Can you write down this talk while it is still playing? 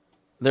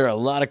There are a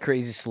lot of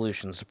crazy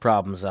solutions to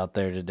problems out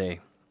there today.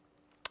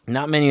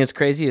 Not many as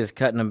crazy as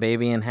cutting a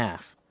baby in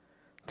half.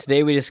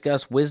 Today we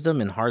discuss wisdom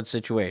in hard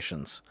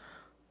situations.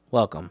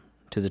 Welcome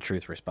to The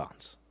Truth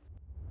Response.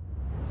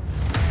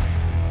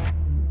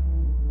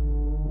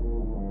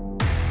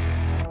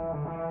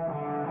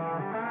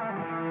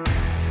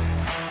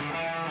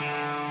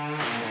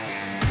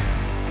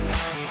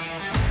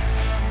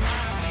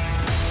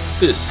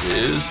 This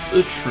is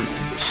The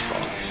Truth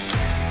Response.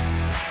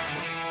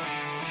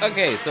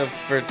 Okay, so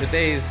for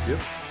today's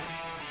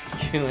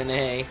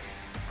Q&A,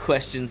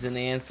 questions and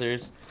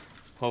answers,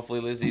 hopefully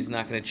Lizzie's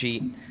not going to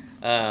cheat.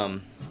 We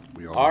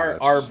all know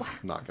Our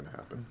that's not going to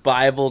happen.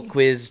 Bible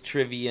quiz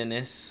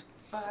trivia-ness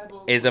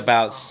is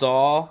about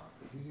Saul,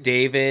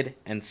 David,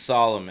 and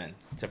Solomon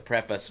to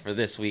prep us for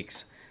this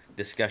week's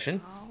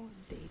discussion.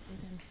 David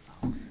and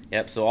Saul.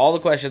 Yep, so all the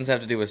questions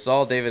have to do with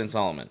Saul, David, and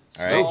Solomon.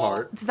 All right? No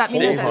heart, Does that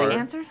mean whole I have heart, the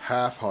answer?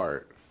 half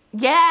heart.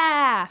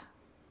 Yeah.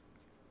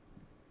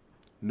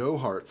 No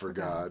heart for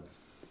God,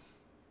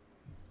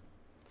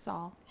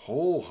 Saul,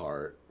 whole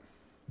heart,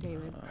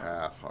 David.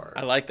 half heart.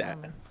 I like that.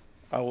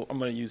 I'm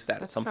going to use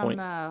that That's at some from point.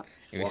 the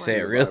If you say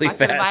it really Back to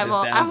the fast,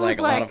 Bible. it I sounds was like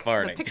a lot of The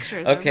farting.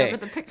 pictures. I Okay,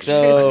 remember the pictures.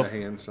 so The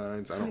hand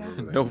signs. I don't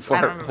remember that. No I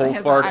fart, don't remember whole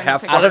his- fart, I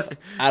half don't out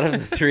fart. of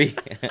the three,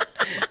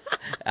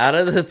 out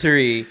of the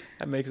three,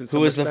 That makes it so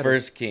who was much the better.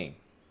 first king?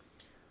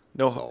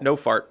 No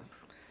fart.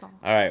 Saul.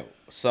 All right,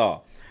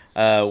 Saul.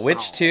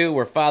 Which two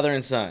were father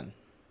and son?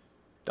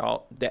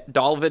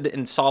 David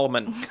and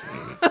Solomon.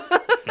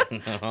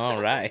 All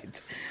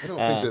right, I don't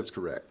think that's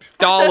correct.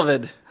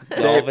 David.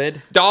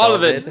 David.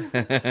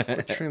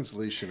 What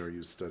translation are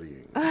you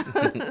studying?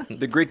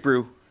 The Greek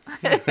brew.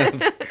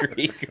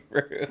 Greek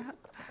brew.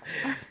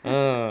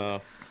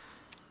 Oh,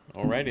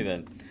 alrighty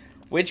then.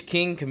 Which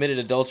king committed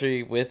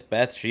adultery with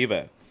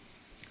Bathsheba?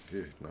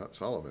 Not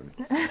Solomon.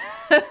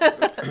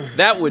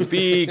 That would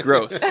be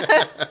gross.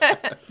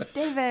 David.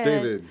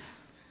 David.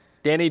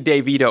 Danny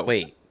DeVito.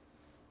 Wait,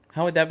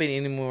 how would that be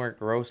any more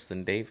gross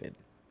than David?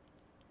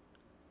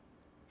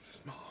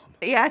 His mom.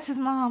 Yeah, it's his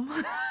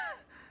mom.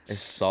 Is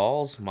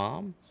Saul's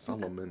mom?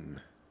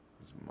 Solomon.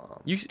 His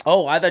mom.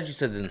 Oh, I thought you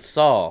said in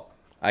Saul.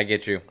 I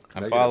get you.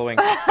 I'm Negative. following.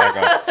 Back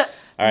off.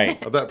 All right.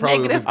 That probably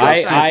would Negative. be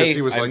gross too, I because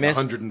he was like missed-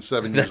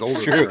 107 years That's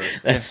older true. than her.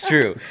 That's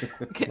true.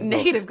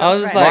 Negative. I was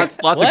goes just right.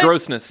 like, Lots of what?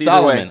 grossness, either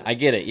Solomon. way. I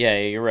get it. Yeah,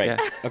 you're right.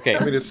 Yeah. Okay.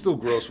 I mean, it's still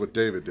gross what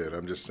David did.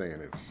 I'm just saying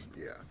it's,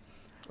 yeah.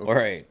 Okay. All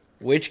right.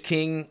 Which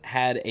king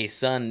had a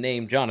son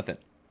named Jonathan?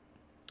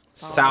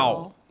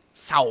 Saul.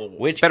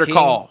 Which Better king-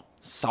 call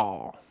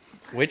Saul.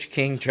 Which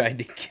king tried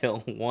to kill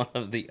one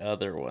of the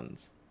other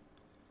ones?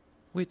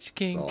 Which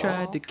king Saul.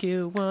 tried to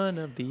kill one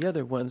of the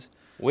other ones?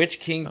 Which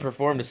king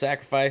performed a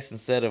sacrifice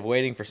instead of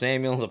waiting for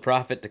Samuel the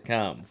prophet to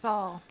come?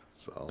 Saul.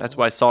 So, That's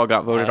why Saul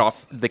got voted That's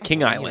off the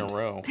King In a Island.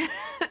 row.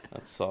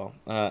 That's Saul.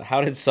 How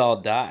did Saul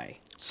die?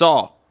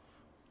 Saul.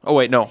 Oh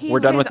wait, no,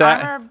 we're done with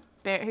that.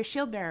 His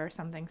shield bearer or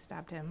something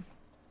stabbed him.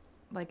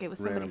 Like it was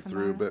ran somebody him from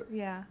through, the, but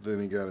yeah. then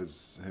he got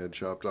his head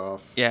chopped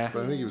off. Yeah.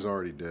 But I think he was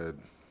already dead.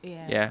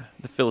 Yeah. Yeah,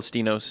 the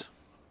Filistinos.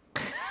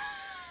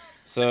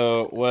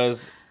 So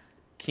was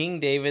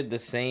King David the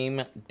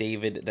same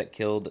David that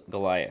killed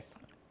Goliath?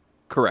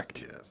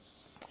 Correct.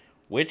 Yes.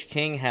 Which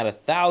king had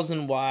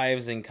 1,000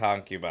 wives and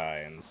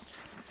concubines?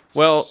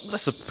 Well,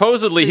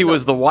 supposedly he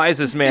was the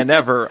wisest man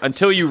ever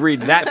until you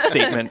read that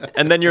statement,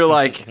 and then you're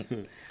like,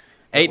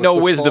 ain't Was no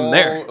the wisdom fall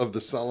there. of the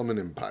Solomon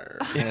Empire.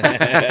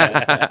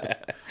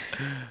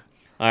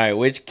 All right,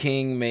 which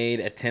king made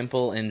a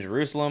temple in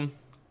Jerusalem?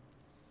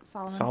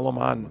 Solomon.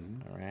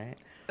 Solomon. All right.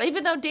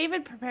 Even though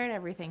David prepared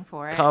everything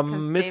for it. 'cause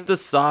Come, David- he Mr.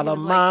 was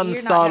Solomon, like, "You're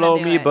not solo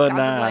gonna do me it." God was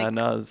like,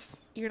 bananas.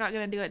 You're not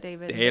gonna do it,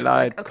 David. And he was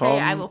Daylight like, okay,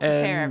 I will come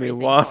prepare and me everything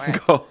want for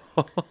it.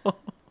 go.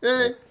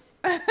 Hey.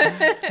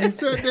 He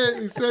said that.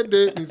 He said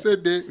that. He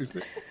said that. He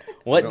said.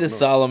 What don't does know.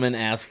 Solomon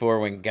ask for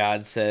when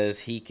God says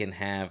he can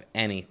have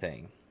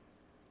anything?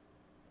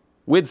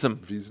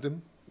 Wisdom.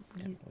 Wisdom.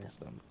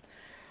 Wisdom.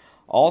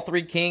 All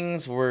three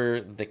kings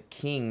were the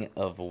king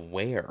of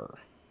where?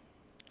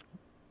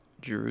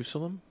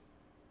 Jerusalem.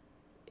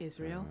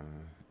 Israel.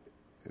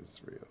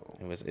 Israel.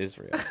 It was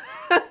Israel.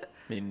 I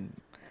mean,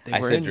 they I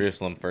were said in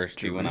Jerusalem first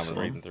too when I was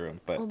Jerusalem. reading through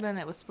them, but Well, then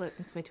it was split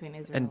between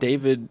Israel. And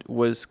David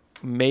was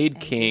made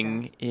And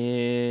king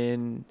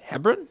in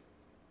Hebron?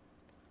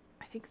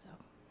 I think so.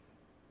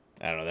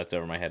 I don't know. That's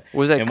over my head.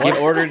 Was that In what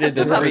Gib- order did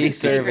the That's three above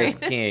serve his as pay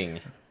grade. king?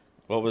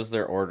 What was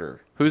their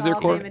order? Who's their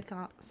Saul, court? David,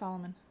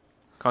 Solomon.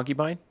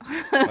 Concubine?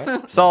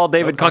 What? Saul,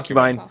 David, No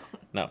concubine. Saul.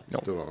 No.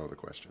 Still don't know the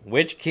question.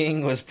 Which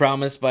king was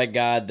promised by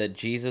God that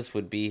Jesus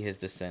would be his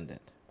descendant?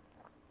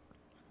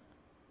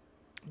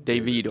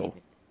 Davido.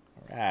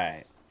 All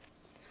right.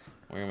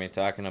 We're going to be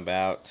talking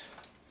about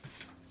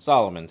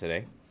Solomon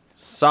today.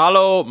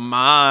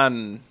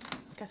 Solomon.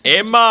 Guess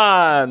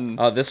Eman.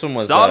 Oh, this one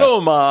was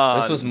Solomon.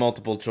 this was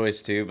multiple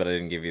choice too, but I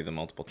didn't give you the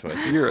multiple choice.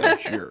 You're a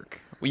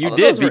jerk. Well, you Oh,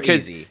 did those were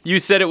because easy. you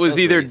said it was Those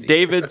were either easy.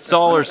 David,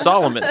 Saul, or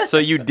Solomon. So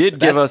you did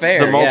give That's us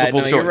fair. the multiple yeah,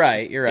 no, choice. You're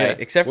right. You're right. Yeah.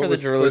 Except What for the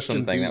was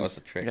Jerusalem question thing, B? that was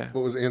the trick. Yeah.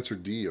 What was answer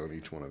D on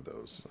each one of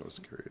those? I was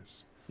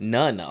curious.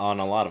 none on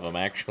a lot of them,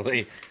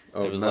 actually.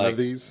 Oh, It was none like- of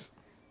these?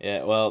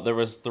 Yeah, well, there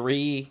was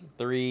three,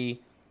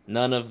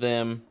 none of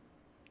them,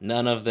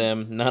 none of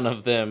them, none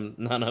of them,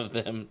 none of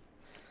them.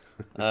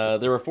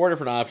 There were 4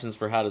 different options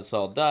for how did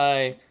Saul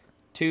die.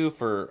 2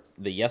 for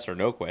the yes or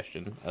no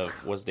question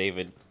of was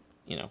David,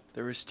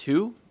 There was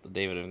 2? the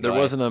David and There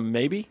Goliath. wasn't a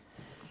maybe?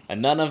 A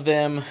none of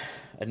them,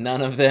 a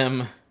none of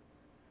them.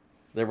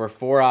 There were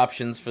 4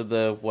 options for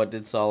the what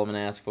did Solomon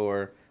ask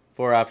for.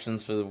 4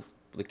 options for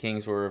the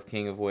kings were of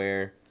king of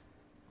where.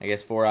 I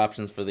guess 4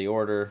 options for the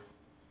order.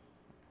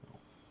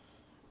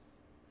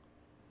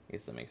 I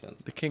guess that makes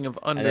sense. The king of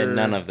And under. then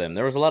none of them.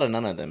 There was a lot of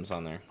none of them's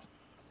on there.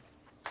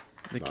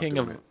 The Not king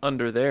doing of it.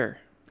 under there.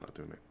 Not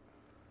doing it.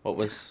 What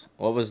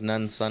was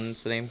Nun's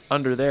son's name?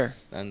 Under there.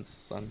 Nun's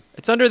son.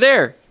 It's under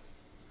there.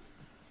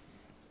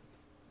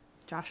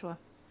 Joshua.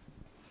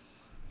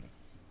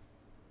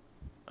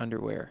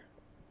 Underwear.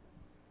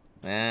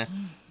 Eh.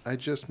 I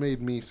just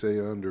made me say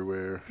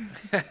underwear.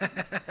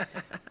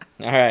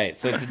 All right.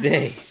 So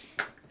today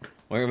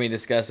we're gonna be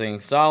discussing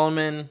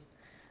Solomon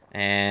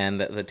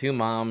and the 2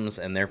 moms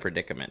and their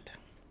predicament.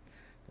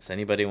 Does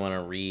anybody want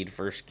to read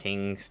 1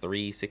 Kings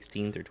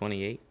 3:16 through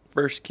 28?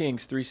 1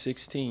 Kings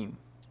 3:16.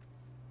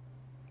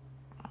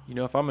 You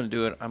know, if I'm going to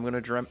do it, I'm going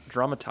to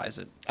dramatize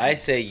it. I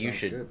say you Sounds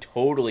should good.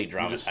 totally just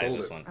dramatize sold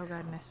this it. one. Oh,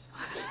 goodness.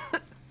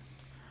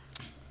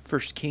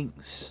 1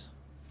 Kings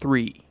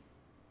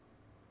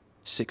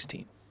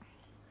 3:16.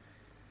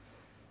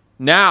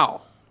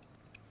 Now,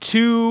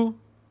 2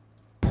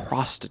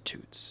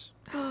 prostitutes.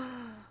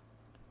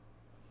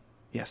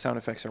 Yeah, sound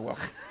effects are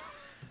welcome.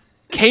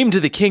 Came to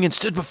the king and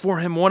stood before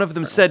him. One of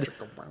them said,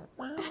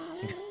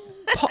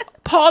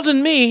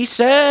 "Pardon me,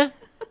 sir,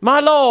 my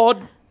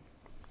lord.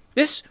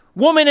 This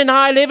woman and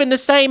I live in the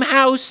same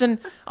house, and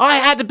I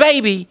had a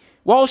baby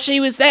while she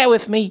was there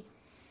with me.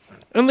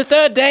 On the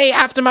 3rd day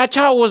after my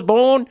child was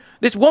born,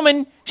 this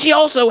woman, she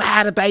also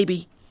had a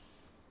baby.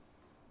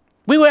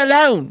 We were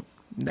alone.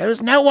 There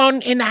was no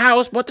one in the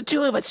house but the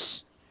 2 of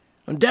us.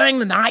 And during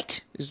the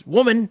night, this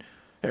woman,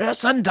 her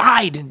son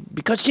died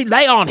because she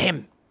lay on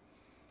him."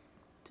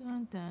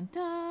 Dun, dun,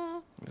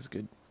 dun. That's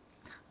good.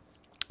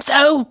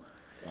 "So,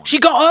 she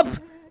got up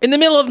in the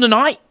middle of the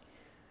night,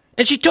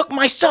 and she took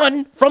my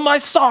son from my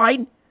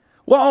side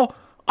while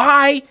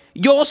I,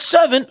 your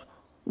servant,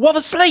 was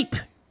asleep.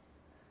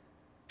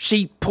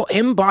 She put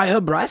him by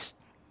her breast,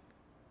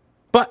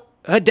 but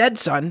her dead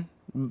son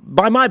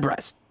by my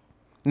breast.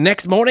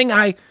 Next morning,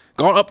 I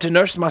got up to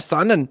nurse my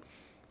son,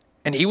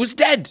 and he was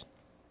dead.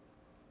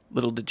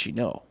 Little did she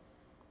know,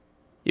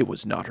 it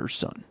was not her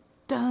son.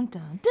 Dun,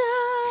 dun, dun.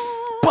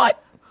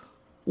 But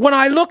when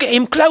I look at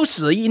him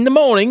closely in the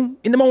morning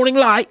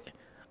light,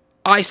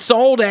 I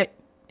saw that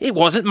it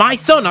wasn't my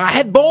son I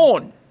had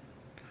born."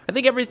 I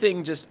think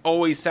everything just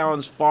always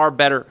sounds far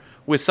better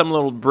with some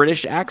little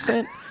British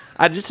accent.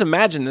 I just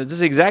imagine that this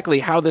is exactly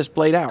how this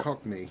played out.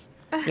 Cockney.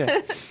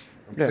 Yeah.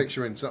 I'm Yeah.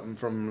 picturing something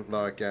from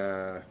like,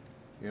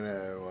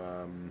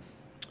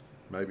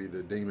 maybe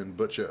the Demon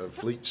Butcher of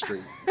Fleet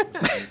Street. Or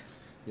something.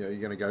 You're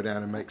going to go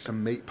down and make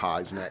some meat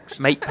pies next.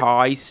 Meat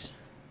pies.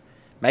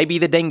 Maybe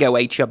the dingo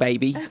ate your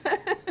baby.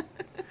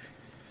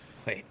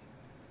 Wait.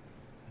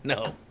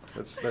 No.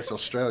 That's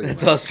Australia.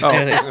 It's man.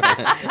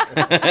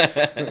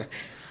 Australia.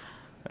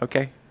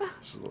 Okay.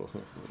 It's a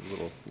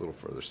little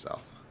further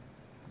south.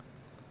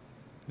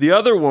 The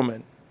other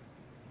woman,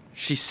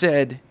 she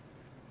said,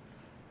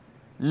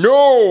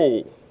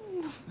 "No,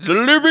 the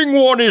living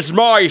one is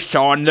my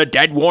son, the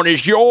dead one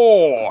is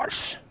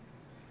yours."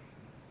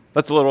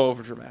 That's a little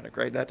overdramatic,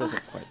 right? That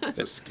doesn't quite It's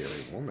fit. a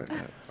scary woman.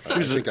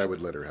 I think I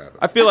would let her have it.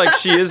 I feel like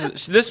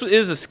this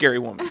is a scary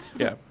woman.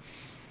 Yeah.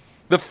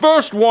 The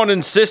first one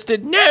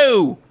insisted,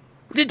 "No,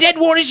 the dead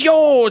one is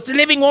yours, the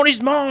living one is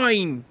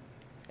mine."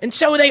 And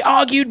so they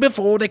argued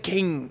before the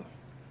king.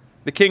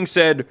 The king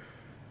said,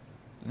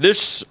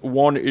 "This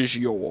one is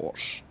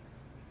yours.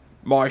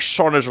 My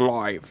son is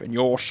alive and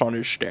your son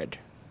is dead."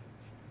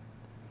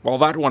 While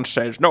that one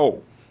says,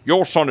 "No,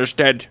 your son is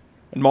dead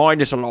and mine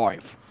is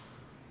alive."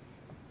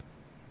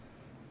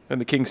 Then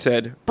the king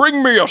said,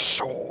 "Bring me a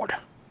sword."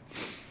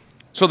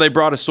 So they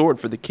brought a sword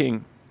for the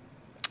king.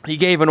 He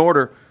gave an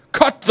order,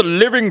 "Cut the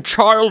living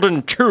child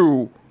in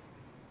 2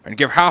 and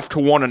give half to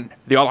one and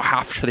the other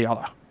half to the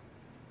other."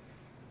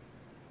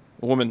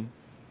 A woman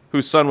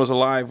whose son was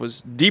alive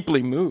was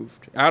deeply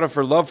moved out of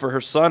her love for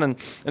her son and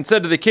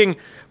said to the king,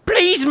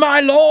 "Please, my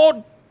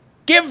lord,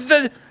 give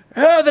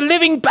her the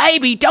living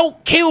baby.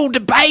 Don't kill the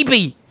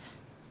baby.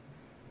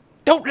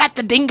 Don't let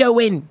the dingo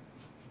in."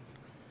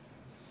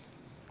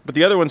 But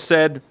the other one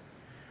said,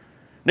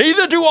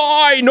 "Neither do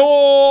I,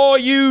 nor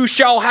you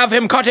shall have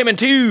him. Cut him in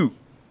 2.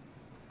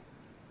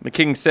 The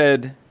king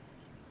said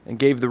and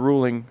gave the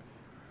ruling,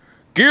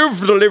 "Give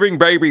the living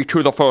baby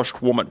to the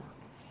first woman.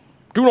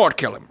 Do not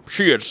kill him.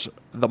 She is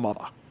the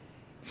mother."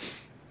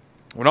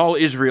 When all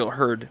Israel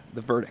heard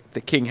the verdict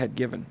the king had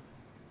given,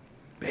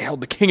 they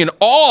held the king in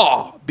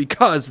awe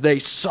because they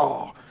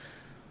saw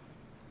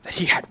that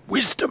he had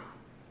wisdom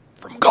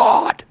from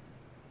God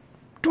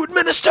to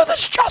administer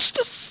this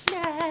justice.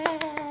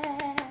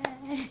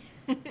 Yay.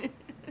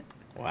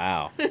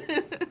 Wow.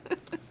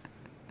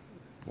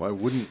 Why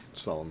wouldn't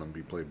Solomon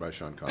be played by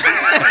Sean Connery?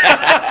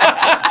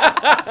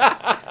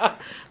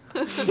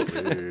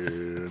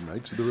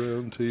 Knights of the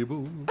Round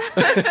Table.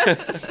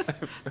 I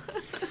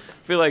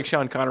feel like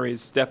Sean Connery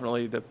is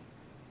definitely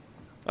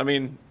I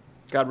mean,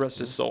 God rest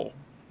his soul.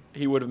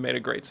 He would have made a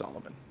great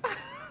Solomon.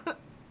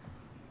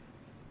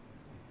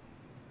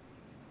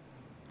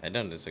 I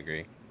don't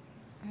disagree.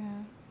 Yeah.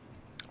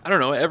 I don't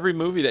know. Every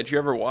movie that you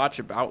ever watch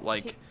about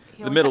like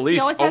He the always Middle he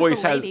East always has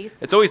always the has ladies.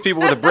 it's always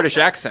people with a British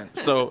accent,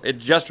 so it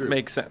just True.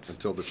 makes sense.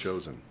 Until The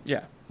Chosen.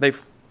 Yeah,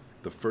 they've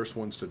The first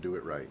ones to do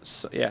it right.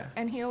 yeah.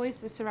 And he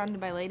always is surrounded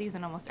by ladies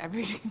in almost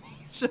every TV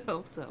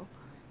show, so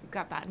we've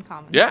got that in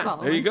common. with Yeah,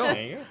 Solomon. there you go.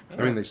 There you go.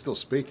 I mean, they still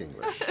speak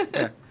English.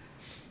 Yeah.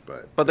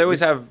 But they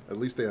always at have- least- At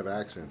least they have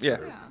accents. Yeah.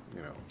 That are, Yeah.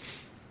 you know.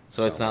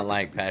 So it's sound not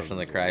like they could be Passion from of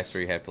the Middle Christ East.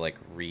 where you have to like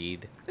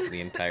read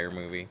the entire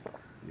movie.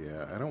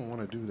 Yeah, I don't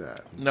want to do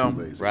that. I'm No. too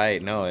lazy.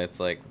 Right? No, it's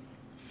like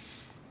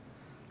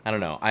I don't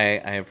know. I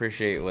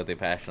appreciate what the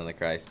Passion of the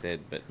Christ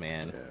did, but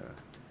man, Yeah.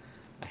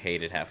 I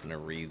hated having to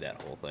read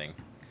that whole thing.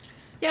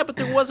 Yeah, but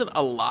there wasn't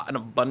an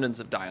abundance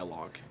of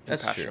dialogue in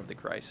That's Passion true. of the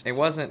Christ. It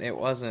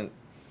wasn't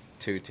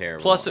too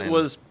terrible. Plus, it and-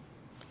 was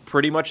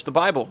pretty much the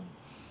Bible.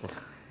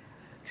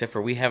 except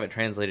for we have it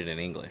translated in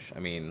English. I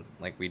mean,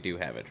 like we do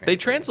have it. They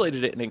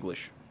translated it in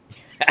English.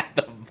 at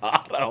the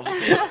bottom.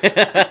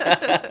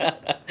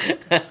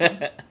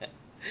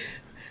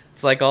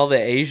 It's like all the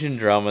Asian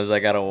dramas I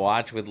gotta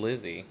watch with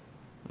Lizzie.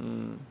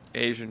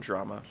 Asian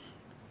drama.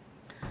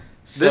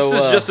 So,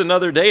 This is just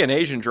another day in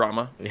Asian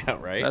drama. yeah,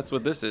 right. That's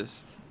what this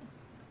is.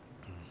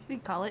 We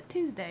call it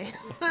Tuesday.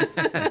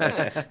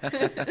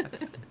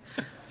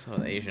 Some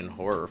of the Asian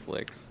horror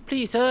flicks.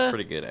 Please, sir.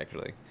 Pretty good,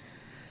 actually.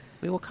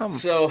 We will come.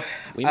 So,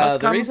 We must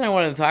the come. reason I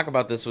wanted to talk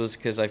about this was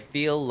because I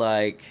feel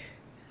like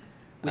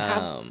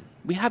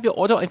We have your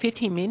order in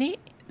 15 minutes.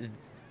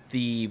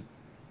 the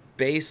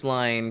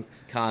baseline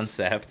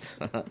concept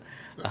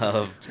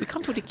of We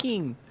come to the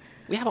king.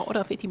 We have an order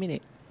in 15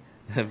 minutes.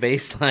 the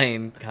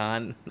baseline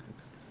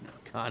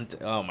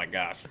oh my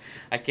gosh,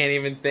 I can't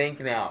even think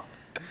now.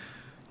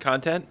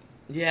 Content?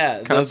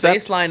 Yeah, Concept? the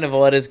baseline of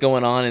what is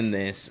going on in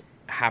this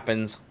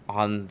happens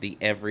on the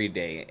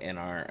everyday in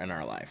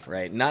our life,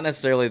 right? Not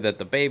necessarily that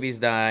the baby's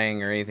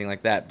dying or anything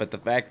like that, but the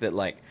fact that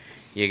like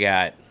you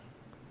got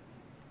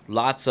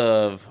lots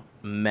of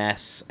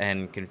mess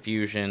and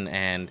confusion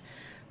and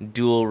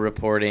dual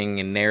reporting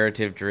and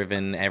narrative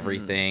driven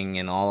everything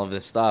and all of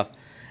this stuff,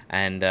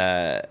 and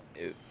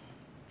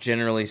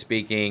generally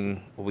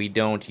speaking, we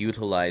don't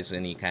utilize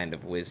any kind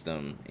of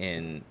wisdom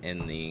in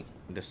the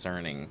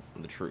discerning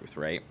the truth,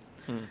 right?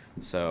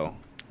 So,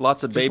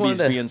 Lots of Just babies wanted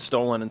to- being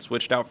stolen and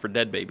switched out for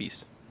dead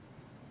babies.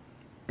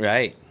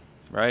 right,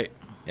 Right?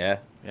 yeah,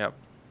 Yep.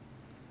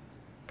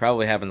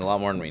 probably happens a lot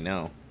more than we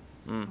know.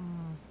 Mm.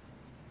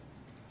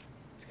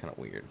 It's kind of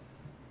weird.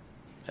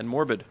 And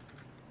morbid.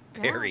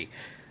 Very.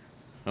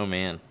 Oh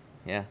man,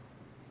 yeah.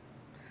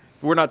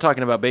 We're not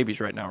talking about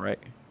babies right now, right?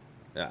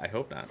 I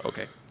hope not.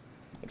 Okay.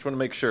 I just want to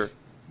make sure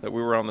that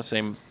we were on the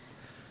same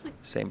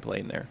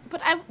plane there.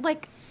 But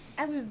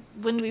I was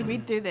when we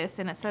read through this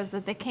and it says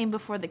that they came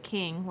before the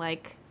king,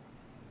 like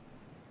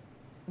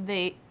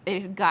it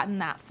had gotten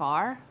that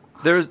far.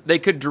 They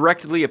could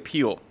directly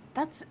appeal.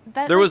 That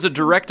There was a seems-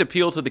 direct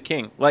appeal to the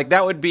king. Like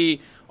that would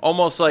be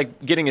almost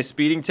like getting a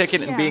speeding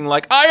ticket and Yeah. being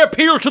like, "I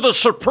appeal to the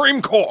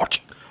Supreme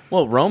Court."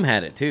 Well, Rome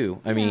had it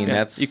too. I mean, Yeah,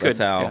 that's you could, that's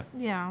how. yeah.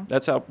 Yeah.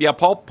 That's how. Yeah,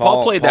 Paul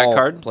played that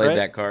card. Played right?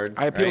 that card.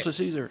 I appeal right? to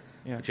Caesar.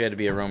 Yeah. But you had to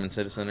be a Roman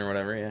citizen or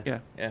whatever. Yeah. Yeah.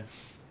 Yeah.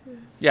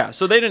 Yeah,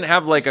 so they didn't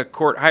have like a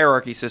court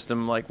hierarchy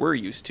system like we're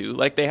used to.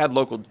 Like they had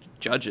local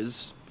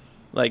judges,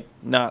 like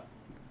not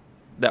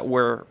that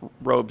wear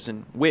robes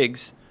and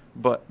wigs,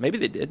 but maybe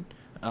they did.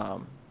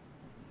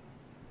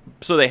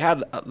 So they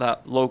had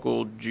that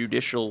local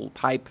judicial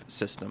type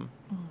system.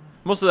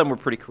 Most of them were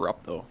pretty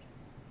corrupt, though.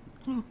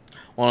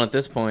 Well, at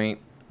this point,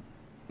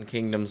 the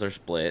kingdoms are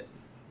split,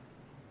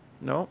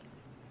 No,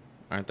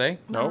 aren't they?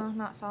 no,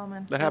 not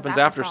Solomon. that It was happens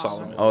after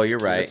Solomon. Oh, you're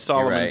right. It's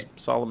Solomon's You're right.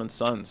 Solomon's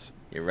sons.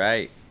 You're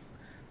right.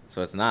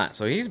 So it's not.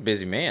 So he's a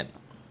busy man.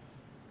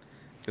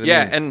 'Cause I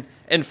Yeah, mean, and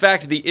in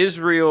fact,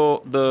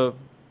 I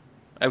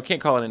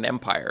can't call it an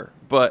empire,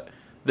 but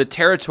the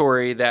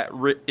territory that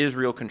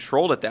Israel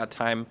controlled at that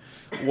time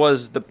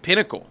was the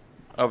pinnacle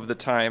of the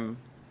time.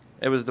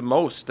 It was the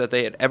most that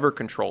they had ever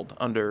controlled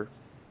under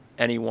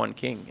any one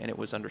king, and it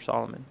was under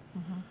Solomon.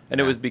 And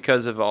it Yeah. was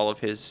because of all of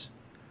his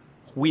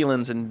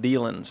wheelings and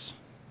dealings.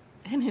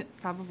 And it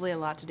probably a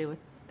lot to do with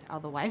all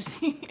the wives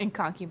and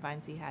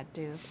concubines he had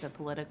too. The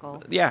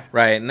political. Yeah,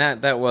 right, and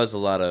that was a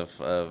lot of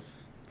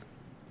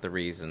the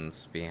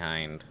reasons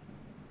behind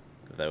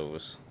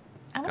those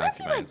I wonder if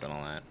he concubines and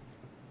all that.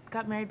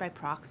 got married by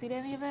proxy to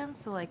any of them,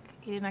 so he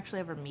didn't actually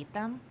ever meet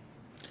them.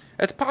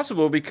 that's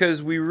possible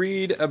because we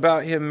read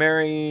about him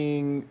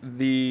marrying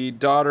the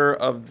daughter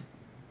of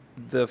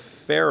the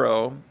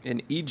Pharaoh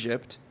in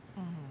Egypt,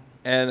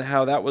 and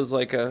how that was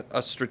like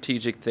a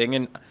strategic thing.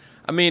 And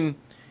I mean,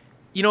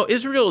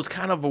 Israel is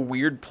kind of a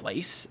weird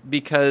place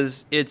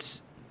because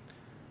it's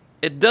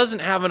it doesn't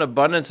have an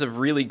abundance of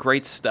really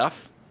great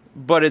stuff,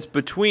 but it's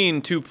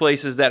between two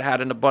places that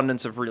had an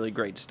abundance of really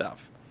great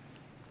stuff.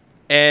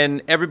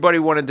 And everybody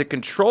wanted to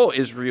control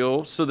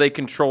Israel, so they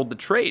controlled the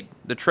trade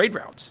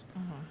routes.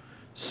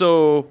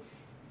 So,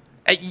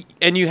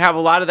 and you have a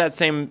lot of that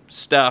same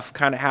stuff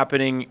kind of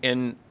happening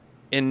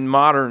in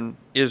modern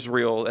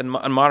Israel and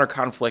modern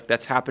conflict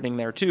that's happening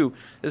there too.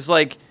 It's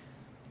like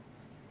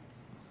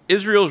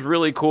Israel's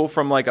really cool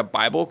from like a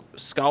Bible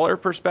scholar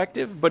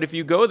perspective, but if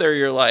you go there,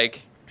 you're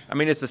like, I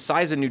mean, it's the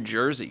size of New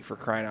Jersey, for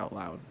crying out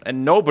loud,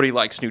 and nobody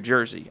likes New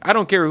Jersey. I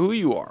don't care who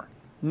you are.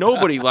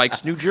 Nobody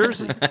likes New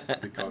Jersey.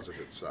 Because of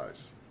its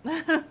size.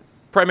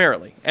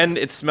 Primarily. And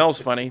it smells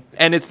funny.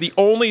 And it's the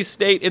only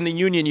state in the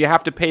union you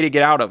have to pay to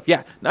get out of.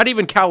 Yeah, not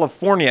even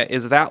California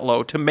is that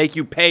low to make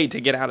you pay to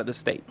get out of the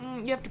state.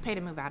 You have to pay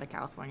to move out of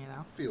California,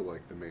 though. I feel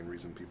like the main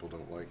reason people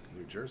don't like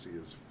New Jersey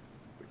is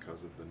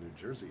because of the New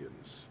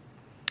Jerseyans.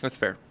 That's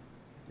fair.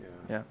 Yeah.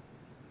 Yeah.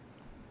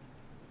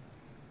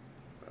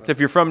 So if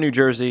you're from New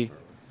Jersey,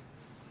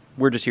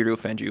 we're just here to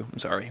offend you. I'm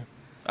sorry.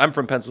 I'm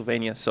from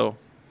Pennsylvania, so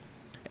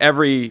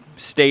every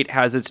state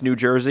has its New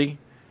Jersey.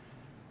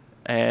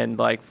 And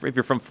like if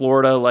you're from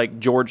Florida, like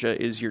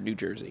Georgia is your New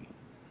Jersey.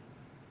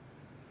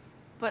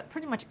 But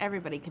pretty much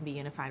everybody can be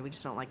unified. We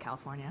just don't like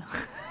California.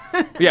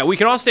 Yeah, we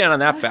can all stand on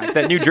that fact.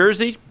 That New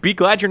Jersey, be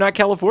glad you're not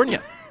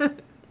California.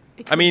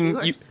 I mean,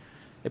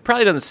 it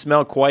probably doesn't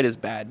smell quite as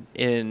bad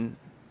in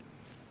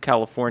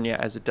California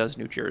as it does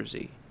New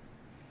Jersey.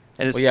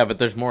 And it's, Well, yeah, but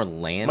there's more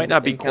land. might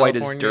not be in quite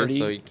as California, dirty.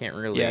 so you can't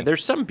really. Yeah,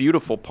 there's some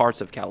beautiful parts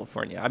of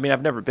California. I mean,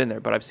 I've never been there,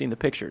 but I've seen the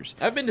pictures.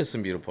 I've been to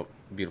some beautiful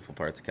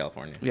parts of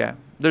California. Yeah,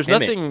 there's Hemet,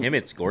 nothing.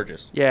 Hemet's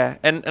gorgeous. Yeah,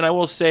 and I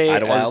will say,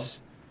 Idlewild? as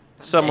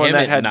someone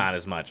that Hemet, had not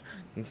as much.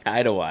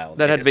 Idlewild.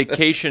 that had yes.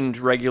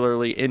 vacationed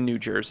regularly in New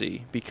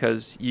Jersey,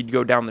 because you'd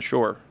go down the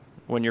shore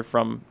when you're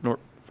from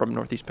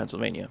Northeast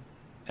Pennsylvania,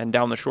 and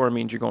down the shore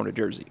means you're going to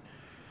Jersey.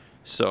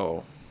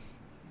 So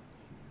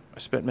I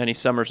spent many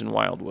summers in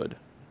Wildwood.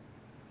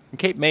 And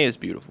Cape May is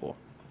beautiful.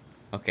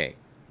 Okay,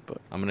 But-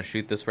 I'm gonna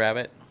shoot this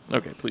rabbit.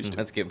 Okay, please do.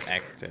 Let's get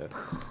back to.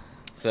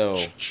 So,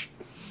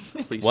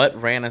 Please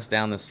what ran us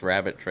down this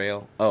rabbit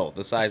trail? Oh,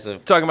 the size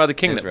of. talking about the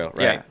kingdom, Israel,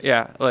 right.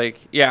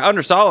 Yeah,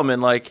 under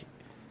Solomon, like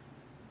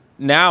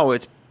now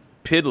it's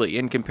piddly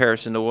in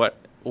comparison to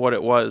what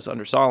it was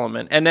under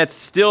Solomon, and that's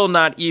still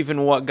not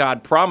even what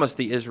God promised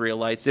the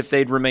Israelites if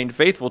they'd remained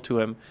faithful to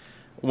Him.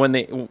 When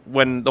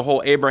the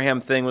whole Abraham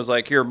thing was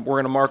like, here, we're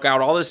going to mark out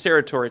all this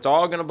territory. It's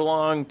all going to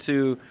belong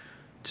to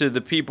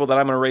the people that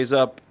I'm going to raise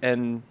up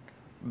and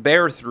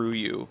bear through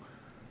you.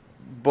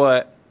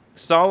 But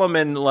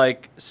Solomon,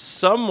 like,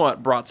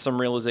 somewhat brought some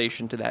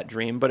realization to that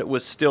dream, but it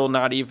was still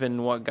not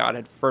even what God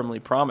had firmly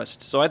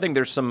promised. So I think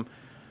there's some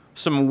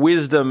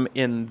wisdom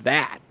in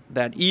that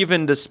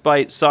even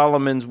despite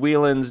Solomon's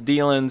wheelings,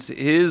 dealings,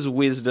 his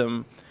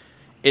wisdom,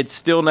 it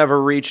still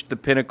never reached the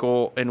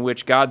pinnacle in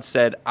which God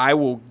said, I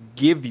will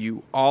give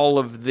you all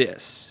of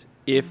this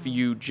if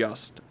you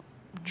just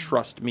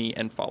trust me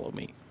and follow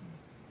me.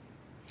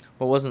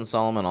 Well, wasn't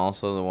Solomon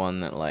also the one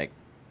that like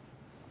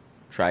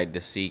tried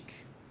to seek,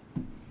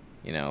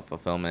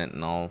 fulfillment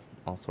and all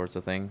sorts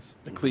of things?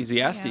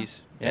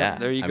 Ecclesiastes. Yeah,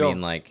 there you I go.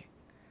 mean, like,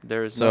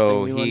 There is so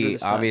nothing new under he the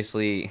sun.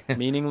 obviously,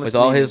 Meaningless, with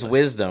all his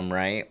meaningless. wisdom,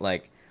 right?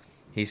 Like,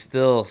 he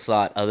still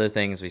sought other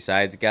things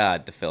besides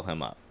God to fill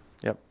him up.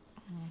 Yep.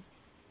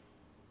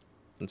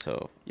 And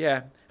so,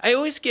 Yeah. I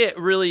always get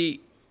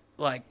really,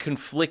 like,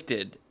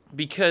 conflicted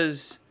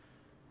because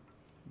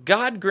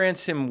God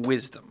grants him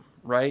wisdom,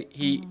 right?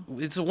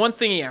 It's the one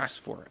thing he asks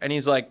for. And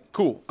he's like,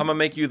 cool, I'm going to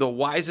make you the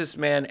wisest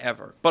man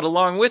ever. But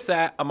along with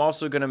that, I'm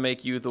also going to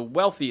make you the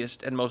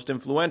wealthiest and most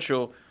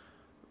influential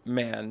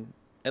man,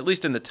 at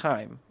least in the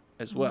time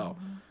as well.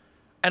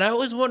 And I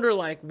always wonder,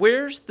 like,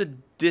 where's the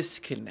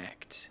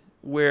disconnect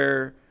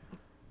where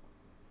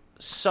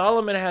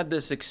Solomon had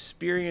this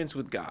experience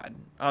with God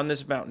on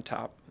this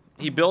mountaintop.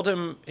 He built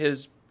him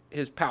his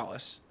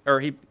palace,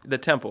 or the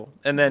temple,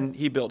 and then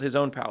he built his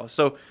own palace.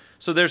 So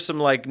there's some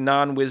like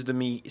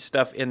non-wisdomy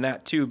stuff in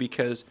that too,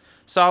 because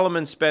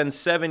Solomon spends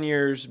 7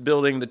 years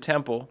building the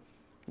temple,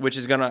 which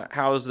is going to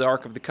house the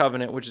Ark of the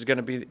Covenant, which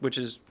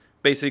is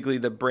basically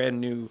the brand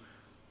new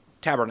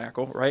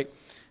tabernacle, right?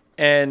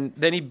 And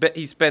then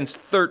he spends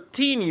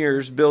 13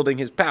 years building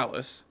his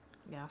palace.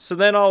 Yeah. So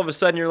then all of a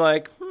sudden you're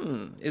like,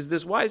 is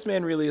this wise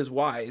man really as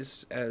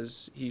wise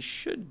as he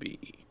should be?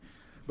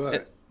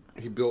 But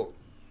he built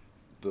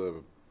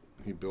the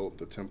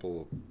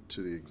temple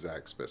to the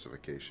exact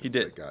specifications He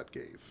did. that God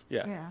gave.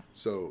 Yeah, Yeah.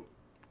 So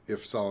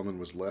if Solomon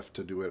was left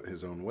to do it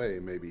his own way,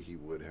 maybe he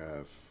would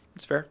have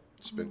it's fair.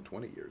 spent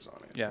 20 years on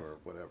it Yeah. or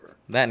whatever.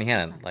 that and he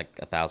had like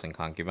 1,000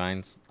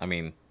 concubines. I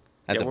mean,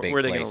 that's Yeah, a big where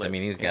are they gonna place. I live?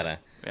 me's Yeah. got to,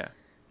 Yeah.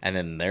 and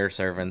then their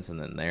servants, and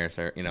then their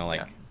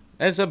Yeah.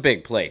 it's a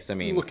big place. I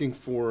mean, Looking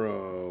for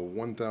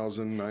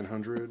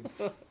 1,900.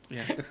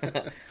 Yeah.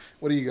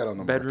 What do you got on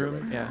the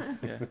Bedroom. market right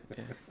Yeah. do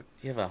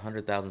you have a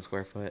 100,000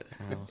 square foot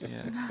house?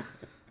 Yeah.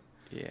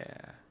 Yeah.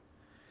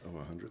 now? Oh,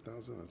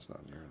 100,000? That's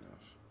not near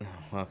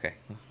enough. Okay.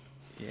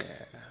 Yeah.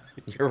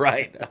 You're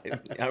right.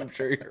 I'm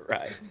sure you're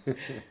right.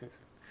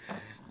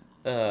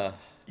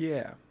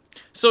 Yeah.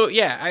 So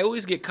yeah, I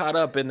always get caught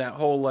up in that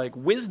whole like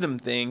wisdom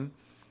thing,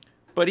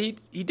 but he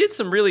did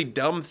some really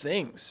dumb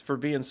things for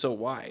being so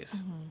wise.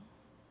 Mm-hmm.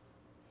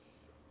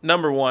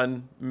 Number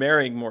one,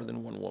 marrying more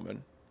than one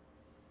woman.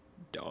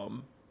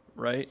 Dumb,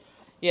 right?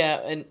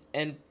 Yeah,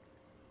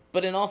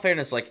 but in all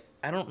fairness, like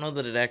I don't know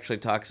that it actually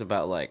talks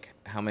about like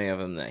how many of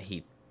them that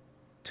he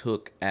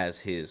took as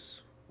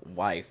his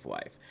wife,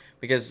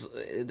 because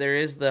there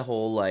is the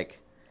whole like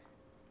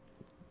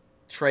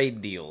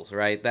trade deals,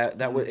 right?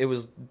 It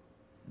was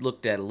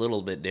looked at a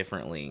little bit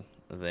differently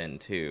then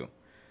too,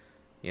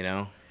 you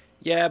know.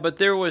 Yeah, but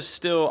there was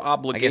still I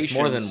obligations. guess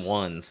more than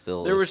one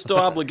still. There is. were still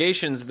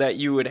obligations that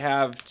you would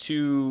have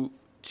to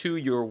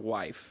your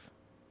wife,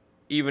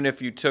 even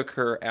if you took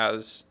her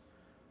as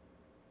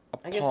a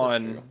I guess that's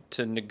pawn true.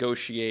 to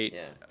negotiate.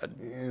 Yeah.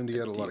 And he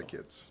had a lot of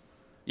kids.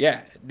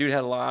 Yeah, dude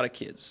had a lot of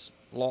kids,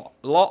 lot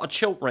of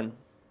children.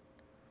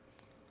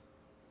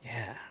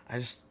 Yeah, I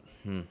just.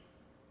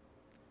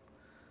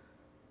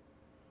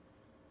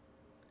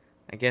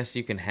 I guess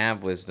you can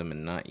have wisdom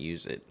and not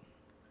use it.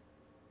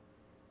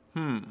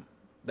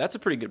 That's a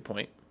pretty good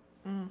point.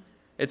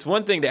 It's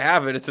one thing to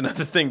have it; it's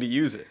another thing to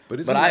use it. But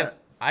isn't I've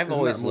isn't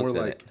always that more looked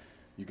at like it.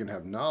 you can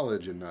have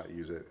knowledge and not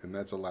use it, and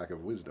that's a lack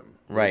of wisdom.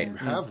 But Right. If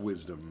you have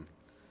wisdom,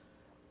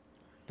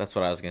 That's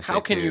what I was gonna say. How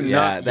can too. you Yeah,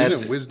 not that's,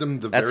 isn't wisdom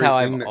the that's very how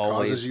thing I've that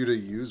always, causes you to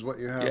use what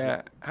you have?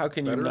 Yeah, how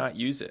can you better? not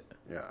use it?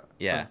 Yeah.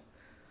 Yeah,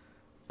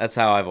 that's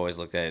how I've always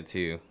looked at it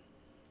too.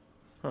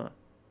 Huh?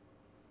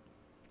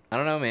 I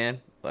don't know,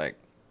 man. Like,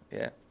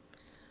 Yeah.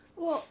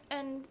 Well,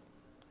 and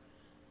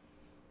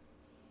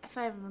if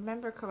I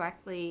remember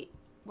correctly,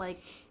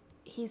 like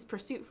his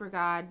pursuit for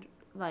God,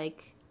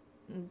 like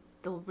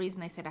the reason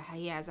they said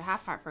he has a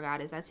half heart for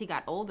God is as he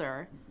got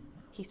older,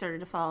 he started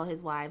to follow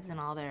his wives and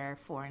all their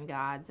foreign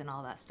gods and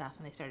all that stuff,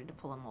 and they started to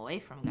pull him away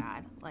from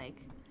God, like,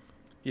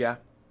 Yeah.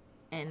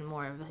 and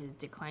more of his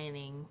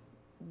declining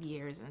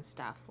years and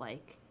stuff,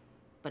 like,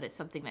 but it's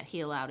something that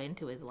he allowed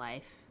into his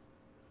life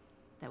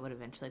that would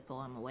eventually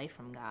pull him away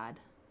from God.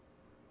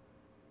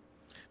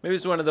 Maybe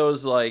it's one of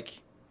those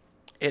like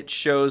it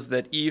shows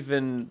that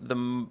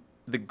even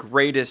the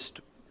greatest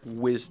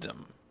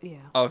wisdom Yeah.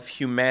 of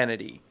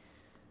humanity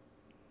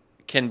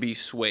can be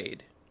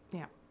swayed.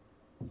 Yeah.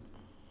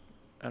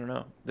 I don't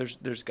know.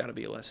 There's got to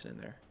be a lesson in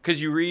there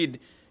because you read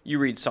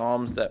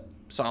Psalms that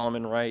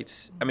Solomon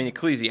writes. I mean,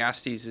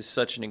 Ecclesiastes is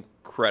such an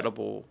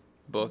incredible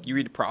book. You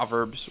read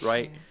Proverbs,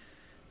 right?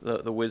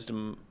 The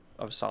wisdom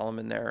of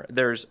Solomon there.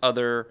 There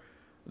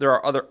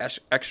are other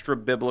extra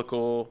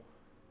biblical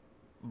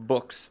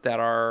books that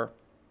are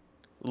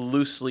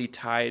loosely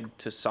tied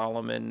to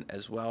Solomon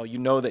as well. You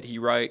know that he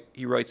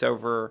writes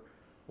over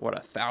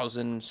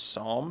 1,000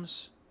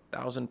 Psalms,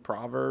 1,000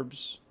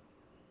 Proverbs.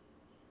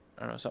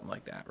 I don't know, something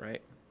like that,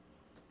 right?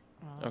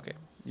 Okay,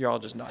 you're all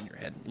just nodding your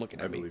head, looking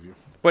at I me. believe you.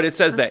 But it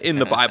says that in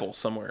the Bible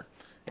somewhere.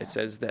 It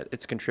says that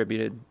it's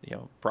contributed.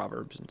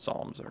 Proverbs and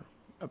Psalms are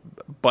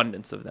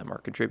abundance of them are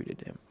contributed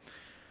to him.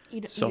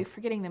 You're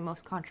forgetting the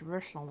most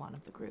controversial one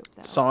of the group,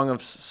 though. Song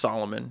of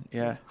Solomon,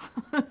 yeah.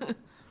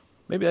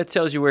 Maybe that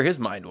tells you where his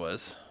mind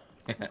was.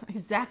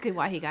 Exactly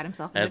why he got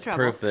himself into that's trouble.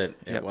 proof that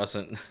Yep.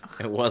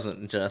 it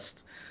wasn't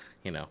just,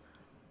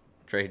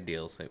 trade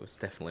deals. It was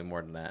definitely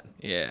more than that.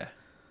 Yeah.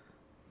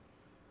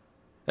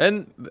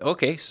 And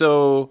okay,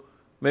 so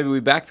maybe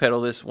we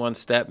backpedal this one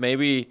step.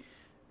 Maybe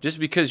just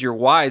because you're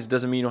wise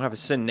doesn't mean you don't have a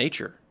sin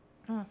nature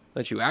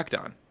that you act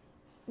on.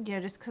 Yeah,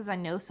 just because I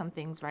know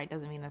something's right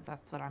doesn't mean that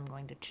that's what I'm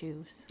going to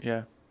choose.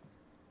 Yeah.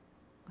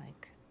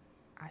 Like,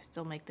 I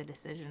still make the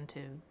decision to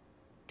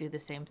do the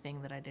same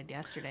thing that I did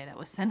yesterday that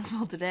was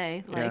sinful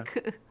today.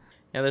 Like,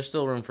 Yeah, there's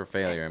still room for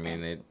failure. I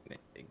mean,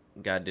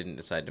 God didn't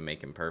decide to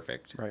make him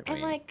perfect. Right. I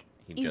and mean, like,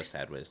 he you just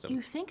had wisdom.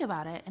 You think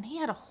about it, and he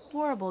had a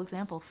horrible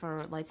example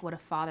for like what a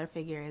father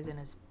figure is in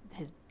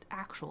his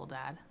actual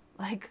dad.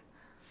 Like,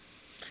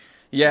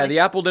 Yeah, Like- the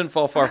apple didn't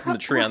fall far from the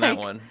tree on that Like-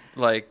 one.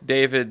 Like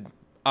David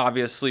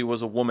obviously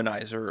was a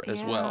womanizer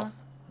as well.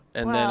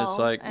 And then it's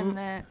like and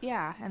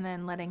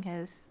then letting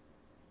his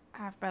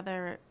half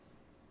brother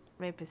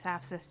rape his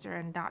half sister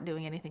and not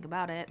doing anything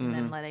about it, and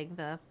then letting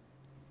the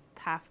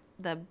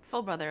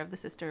full brother of the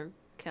sister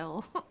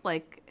kill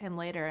like him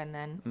later, and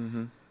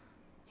then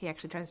he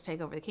actually tries to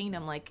take over the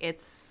kingdom. Like,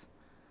 it's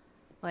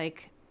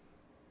like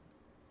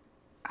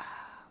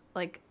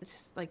it's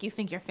just like you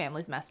think your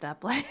family's messed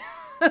up, like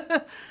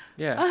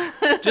yeah.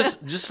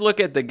 just look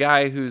at the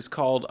guy who's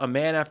called a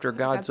man after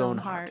God's own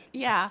heart.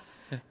 Yeah.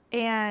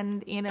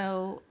 And,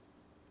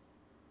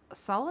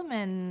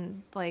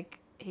 Solomon,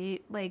 you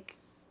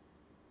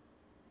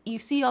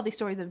see all these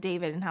stories of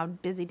David and how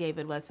busy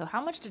David was. So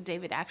how much did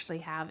David actually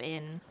have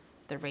in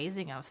the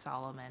raising of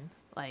Solomon?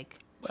 Like,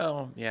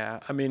 Well, yeah.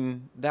 I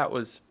mean, that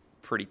was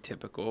pretty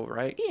typical,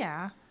 right?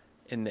 yeah.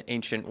 In the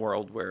ancient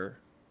world where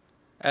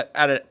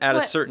at a But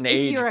certain if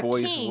age you're a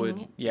boys king,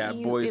 would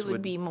it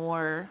would be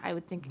more, I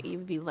would think you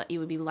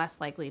would be less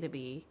likely to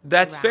be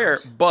That's fair,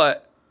 around.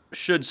 but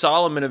should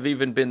Solomon have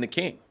even been the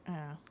king?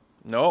 Yeah.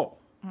 No.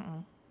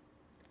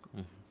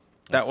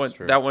 That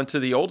true. went to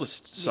the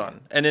oldest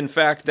son. And in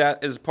fact,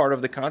 that is part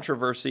of the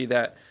controversy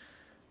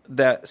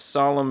that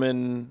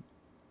Solomon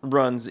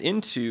runs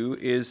into,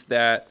 is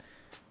that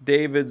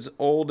David's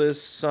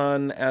oldest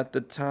son at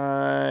the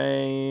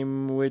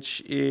time,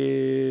 which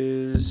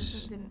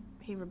is...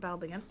 He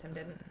rebelled against him,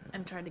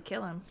 and tried to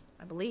kill him,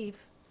 I believe.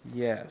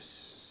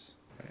 Yes.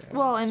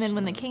 Well, and then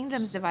when the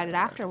kingdom's divided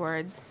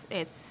afterwards,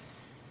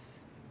 it's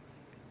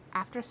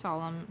after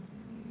Solomon.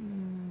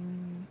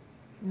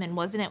 And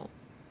wasn't it?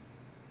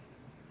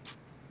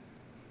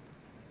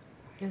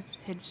 It was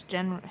his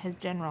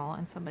general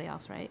and somebody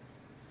else, right?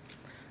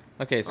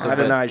 Okay, so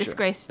Adonijah.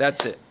 Disgraced.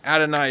 That's it.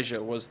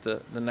 Adonijah was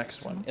the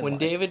next one. in when line.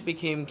 David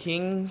became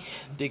king,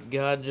 did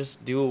God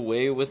just do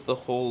away with the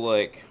whole,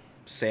 like,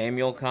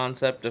 Samuel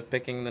concept of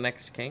picking the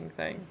next king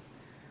thing?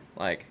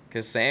 Like,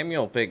 because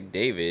Samuel picked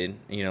David,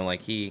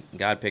 like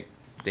God picked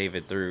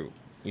David through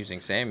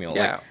using Samuel.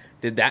 Yeah. Like,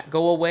 did that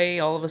go away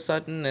all of a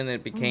sudden and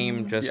it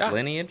became just Yeah.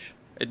 lineage?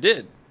 It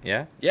did.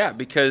 Yeah? Yeah,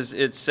 because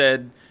it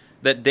said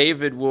that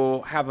David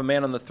will have a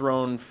man on the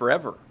throne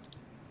forever.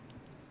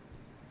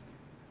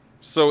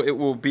 So it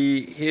will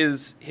be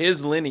his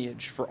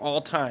lineage for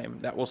all time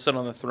that will sit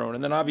on the throne.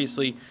 And then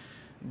obviously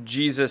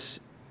Jesus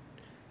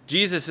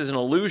is an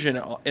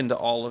allusion into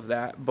all of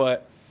that,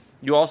 but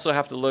you also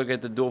have to look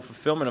at the dual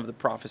fulfillment of the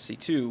prophecy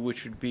too,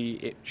 which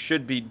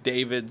should be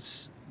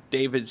David's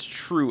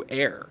true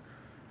heir.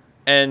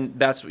 And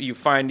that's what you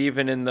find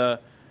even in the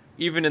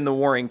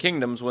warring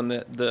kingdoms when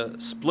the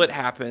split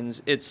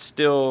happens, it's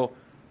still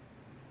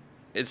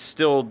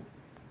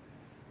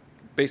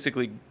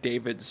basically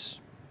David's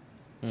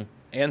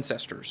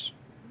ancestors,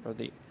 or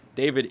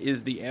David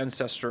is the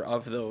ancestor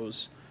of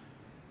those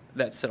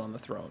that sit on the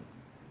throne.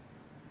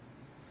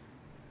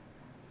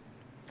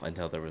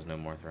 Until there was no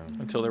more throne.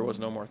 Until there was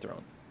no more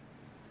throne.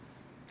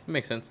 That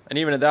makes sense. And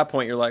even at that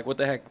point, you're like, what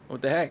the heck?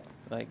 What the heck?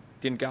 Like,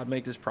 didn't God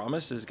make this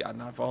promise? Is God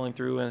not following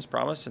through in his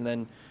promise? And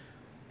then,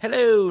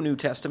 hello, New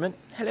Testament.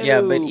 Hello, Yeah,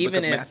 but Book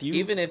even of if Matthew.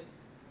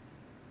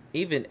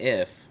 even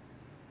if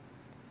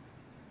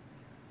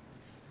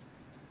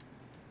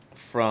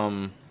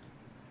from,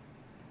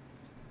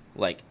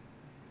 like,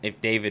 if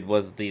David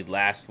was the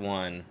last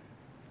one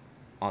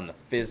on the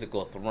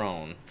physical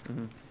throne,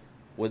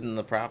 wouldn't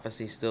the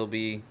prophecy still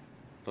be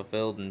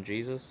fulfilled in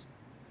Jesus?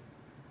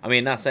 I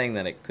mean, not saying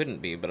that it couldn't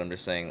be, but I'm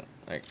just saying,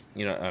 like,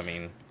 I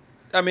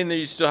mean,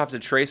 you still have to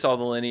trace all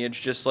the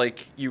lineage, just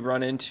like you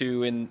run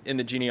into in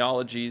the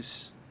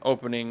genealogies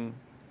opening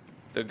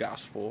the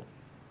gospel.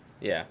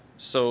 yeah.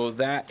 So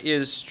that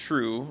is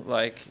true.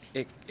 Like,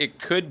 it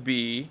could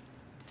be,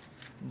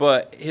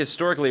 but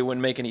historically it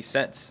wouldn't make any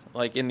sense.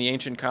 Like, in the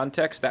ancient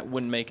context, that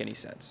wouldn't make any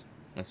sense.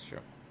 That's true.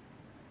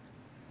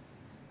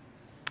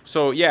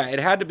 So, yeah, it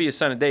had to be a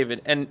son of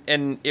David,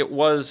 and it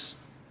was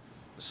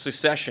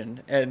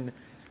succession, and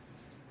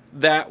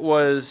that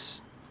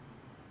was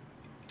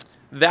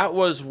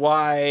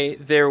why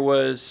there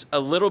was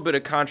a little bit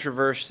of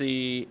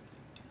controversy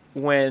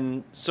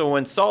when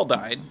Saul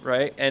died,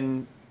 right?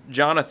 And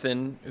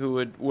Jonathan, who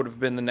would have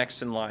been the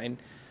next in line,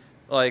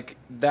 like,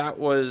 that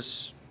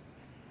was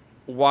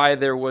why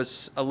there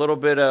was a little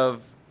bit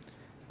of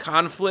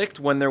conflict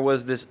when there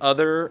was this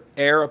other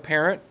heir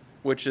apparent,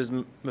 which is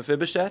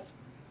Mephibosheth,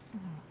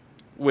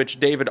 which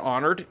David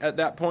honored at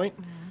that point.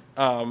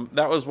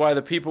 That was why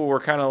the people were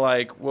kind of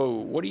like, whoa,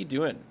 what are you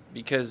doing?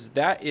 Because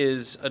that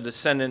is a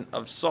descendant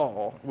of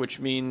Saul, which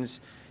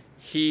means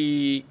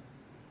he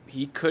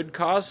could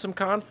cause some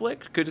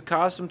conflict, could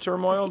cause some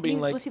turmoil.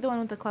 Was he the one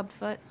with the clubbed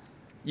foot?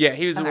 Yeah,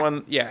 he was the Okay.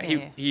 one. Yeah,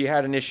 Yeah. he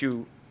had an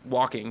issue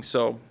walking.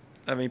 So,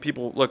 I mean,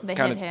 people They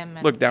kind hit him of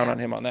and- looked down yeah. on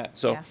him on that.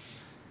 So, Yeah.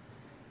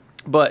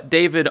 but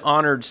David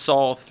honored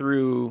Saul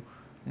through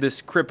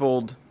this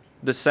crippled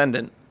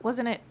descendant.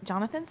 Wasn't it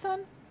Jonathan's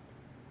son?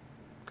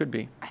 Could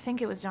be. I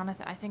think it was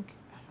Jonathan. I think,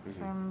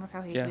 if I remember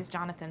correctly, Yeah. it was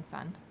Jonathan's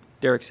son.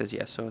 Derek says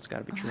yes, so it's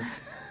got to be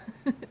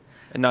true.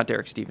 And not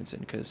Derek Stevenson,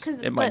 because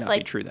it might but, not like,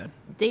 be true then.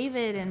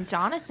 David and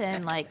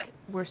Jonathan, like,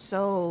 were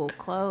so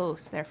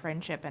close, their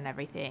friendship and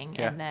everything.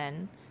 Yeah. And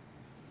then,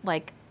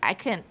 like, I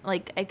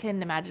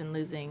couldn't imagine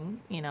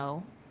losing,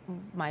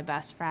 my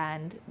best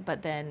friend,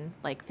 but then,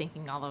 like,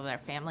 thinking all of their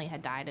family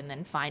had died and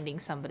then finding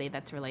somebody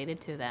that's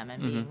related to them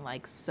and being,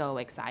 like, so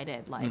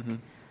excited, like,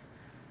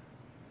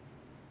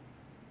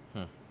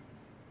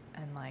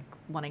 and, like,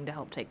 wanting to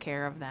help take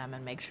care of them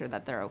and make sure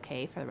that they're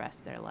okay for the rest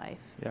of their life.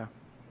 Yeah.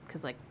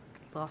 Because, like,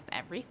 lost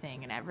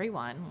everything and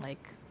everyone.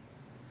 Like,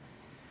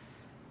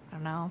 I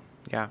don't know.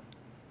 Yeah.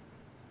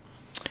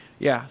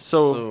 Yeah,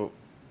 so So,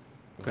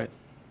 go ahead.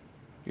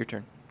 Your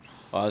turn.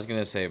 well, I was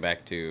gonna say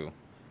back to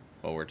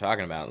what we're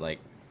talking about, like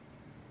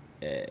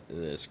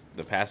the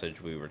passage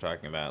we were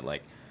talking about,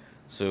 like,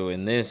 so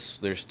in this,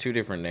 there's two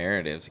different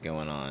narratives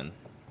going on,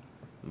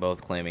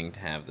 both claiming to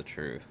have the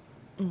truth,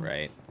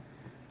 right?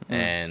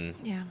 And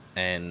Yeah.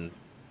 and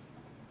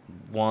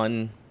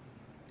one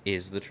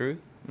is the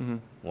truth,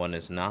 one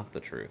is not the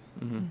truth.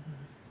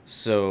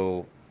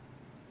 So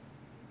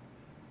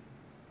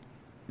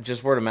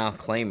just word of mouth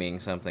claiming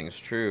something's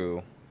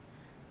true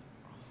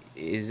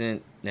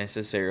isn't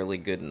necessarily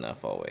good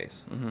enough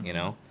always. You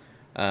know,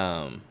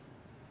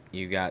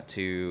 you got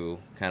to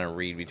kind of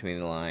read between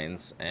the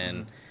lines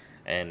and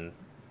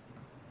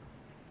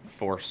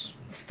force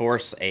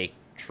a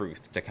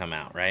truth to come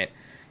out, right?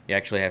 You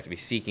actually have to be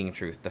seeking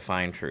truth to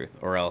find truth,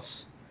 or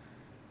else,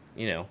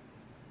 you know,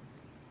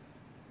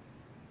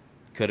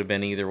 could have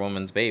been either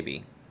woman's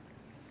baby.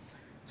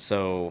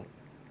 So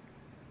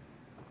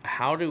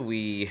how do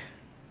we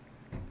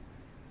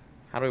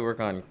work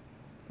on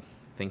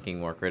thinking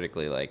more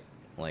critically like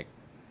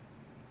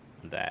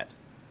that?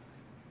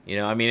 You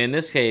know, I mean, in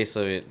this case,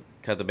 so it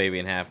cut the baby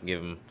in half and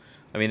give him,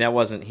 I mean,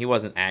 he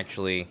wasn't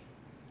actually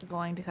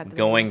Going to cut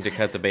the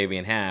cut the baby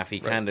in half. He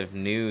kind of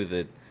knew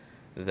that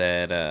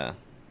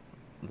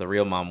the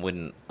real mom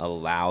wouldn't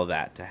allow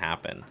that to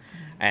happen.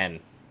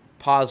 And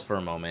pause for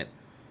a moment.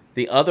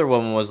 The other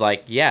woman was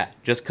like, yeah,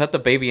 just cut the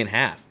baby in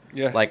half.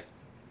 Yeah. Like,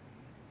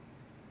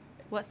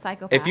 What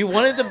psychopath? if you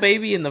wanted the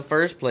baby in the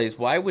first place,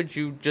 why would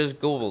you just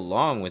go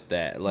along with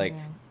that? Like,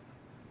 Yeah.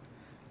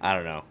 I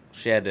don't know.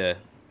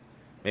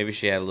 Maybe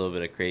she had a little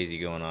bit of crazy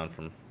going on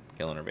from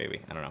killing her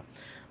baby. I don't know.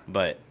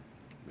 But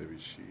Maybe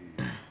she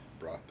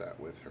brought that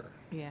with her.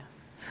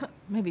 Yes.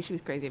 Maybe she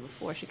was crazy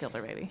before she killed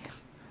her baby.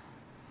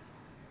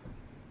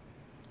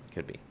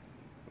 could be.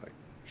 Like,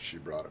 she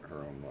brought her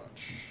own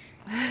lunch.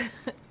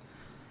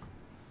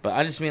 But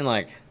I just mean,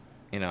 like,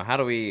 you know, how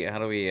do we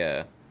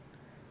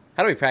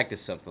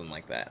practice something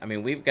like that? I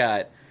mean, we've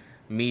got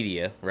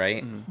media,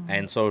 right?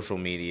 And social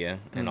media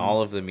and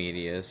all of the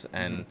medias,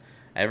 and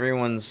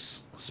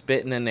everyone's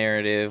spitting a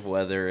narrative,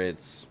 whether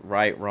it's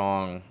right,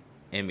 wrong,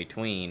 in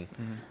between.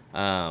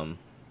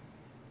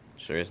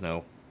 There is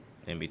no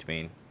in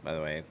between, by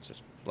the way. It's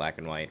just black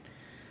and white,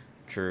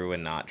 true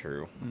and not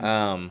true.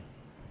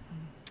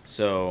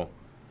 So,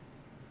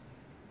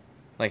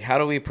 like, how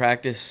do we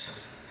practice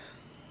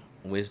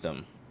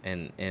wisdom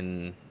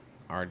in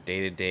our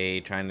day-to-day,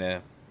 trying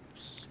to,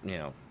 you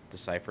know,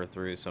 decipher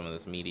through some of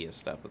this media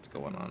stuff that's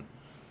going on?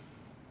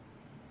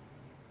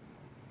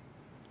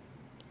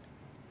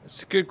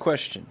 It's a good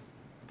question.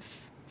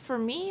 For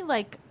me,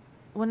 like,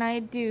 I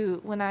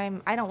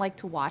don't like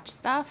to watch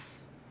stuff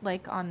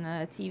like on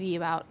the TV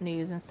about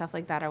news and stuff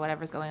like that or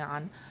whatever's going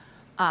on.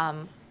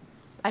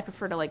 I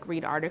prefer to like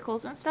read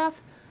articles and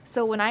stuff.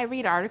 So when I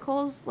read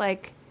articles,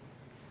 like,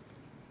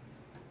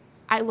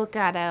 I look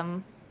at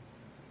them,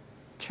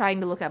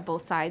 trying to look at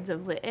both sides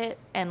of it,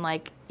 and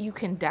like you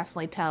can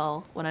definitely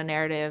tell when a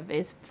narrative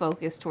is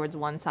focused towards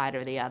one side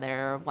or the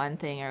other, or one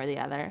thing or the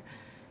other,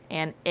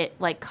 and it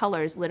like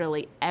colors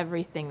literally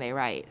everything they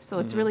write. So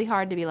it's really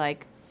hard to be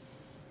like,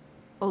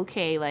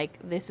 okay, like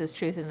this is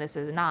truth and this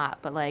is not,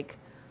 but like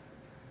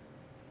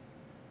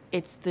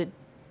it's the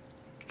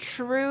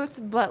truth,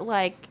 but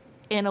like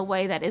in a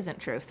way that isn't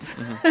truth.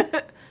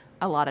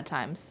 A lot of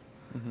times.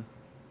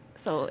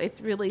 So it's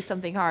really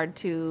something hard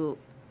to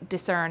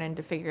discern and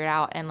to figure it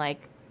out. And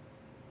like,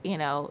 you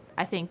know,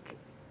 I think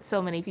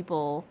so many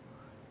people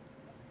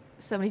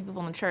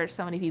in the church,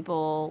 so many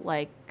people,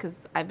 like, because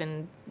I've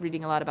been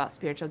reading a lot about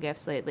spiritual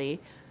gifts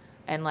lately,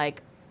 and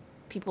like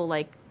people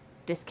like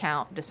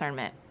discount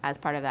discernment as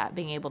part of that,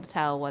 being able to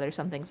tell whether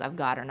something's of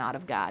God or not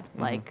of God.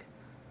 Like,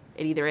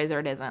 it either is or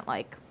it isn't.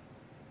 Like,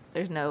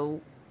 there's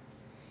no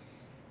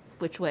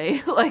which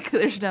way. Like,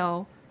 there's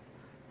no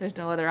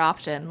other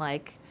option.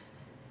 Like,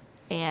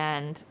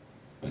 and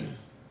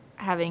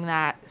having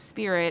that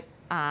spirit,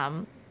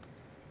 and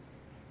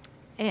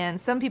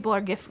some people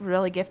are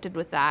really gifted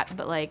with that,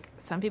 but like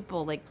some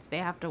people, like, they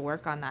have to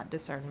work on that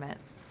discernment.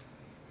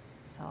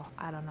 So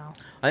I don't know.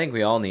 I think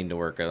we all need to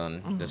work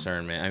on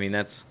discernment. I mean,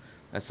 that's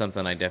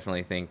something I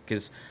definitely think,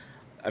 because,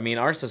 I mean,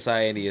 our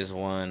society is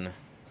one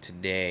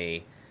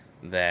today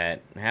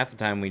that half the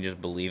time we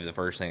just believe the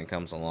first thing that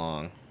comes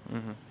along,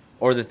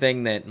 or the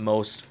thing that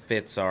most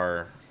fits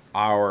our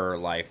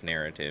life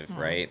narrative,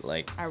 right?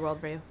 Like Our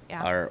worldview,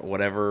 yeah. our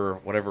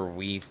whatever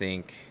we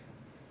think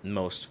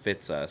most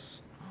fits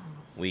us,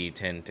 we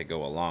tend to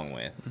go along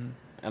with.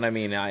 And I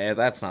mean,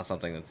 that's not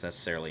something that's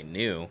necessarily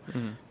new,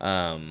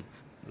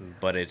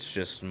 but it's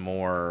just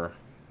more.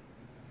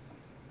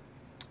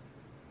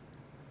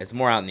 It's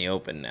more out in the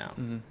open now,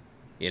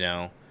 you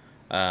know.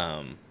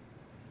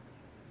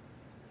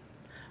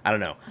 I don't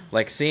know,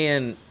 like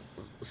seeing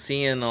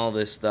all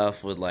this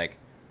stuff with like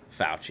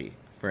Fauci,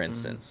 for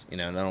instance. You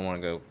know, and I don't want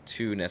to go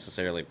too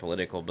necessarily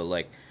political, but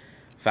like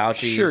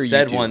Fauci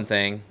said one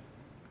thing,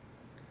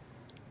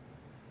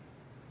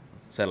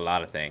 said a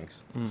lot of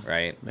things,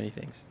 right? Many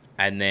things.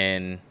 And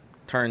then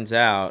turns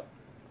out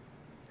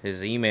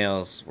his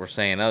emails were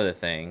saying other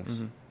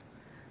things,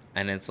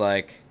 and it's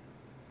like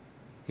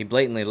he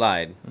blatantly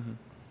lied,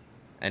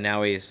 and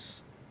now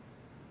he's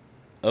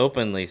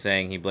openly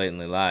saying he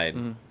blatantly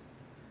lied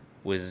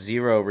with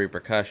zero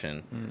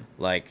repercussion.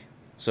 Like,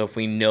 so if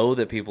we know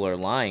that people are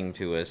lying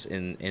to us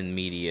in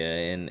media,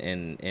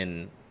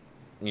 in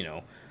you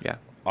know,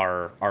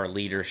 our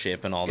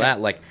leadership and all that,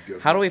 like,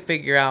 how do we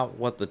figure out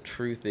what the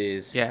truth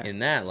is in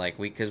that? Like,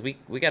 because we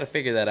got to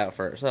figure that out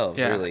for ourselves,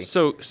 really.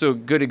 So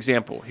good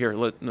example here.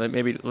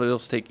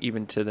 Let's take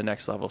even to the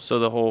next level. So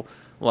the whole,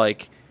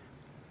 like,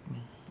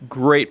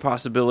 great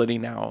possibility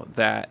now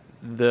that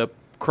the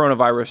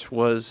coronavirus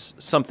was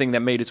something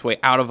that made its way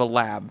out of a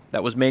lab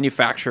that was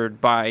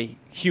manufactured by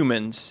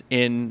humans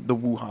in the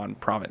Wuhan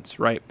province,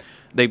 right?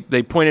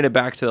 They pointed it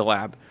back to the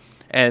lab,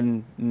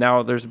 and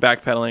now there's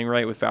backpedaling,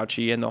 right, with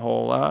Fauci and the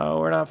whole,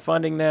 we're not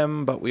funding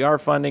them, but we are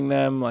funding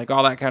them, like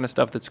all that kind of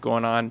stuff that's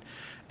going on.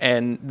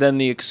 And then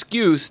the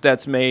excuse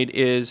that's made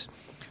is,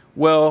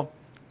 well,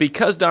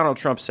 because Donald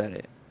Trump said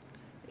it,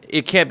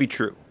 it can't be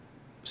true.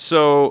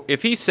 So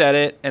if he said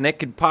it and it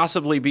could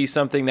possibly be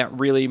something that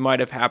really might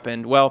have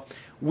happened, well,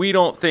 we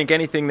don't think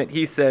anything that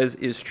he says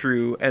is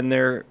true, and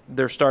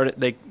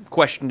they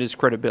questioned his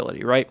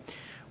credibility, right?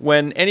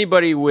 When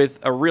anybody with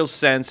a real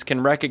sense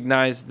can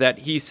recognize that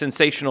he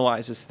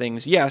sensationalizes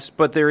things, yes,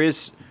 but there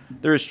is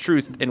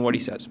truth in what he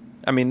says.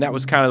 I mean, that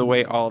was kind of the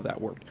way all of that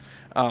worked.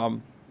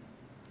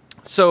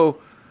 So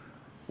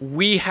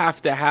we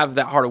have to have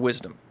that heart of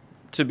wisdom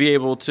to be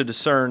able to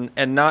discern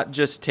and not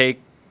just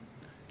take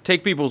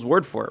people's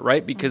word for it,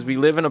 right? Because we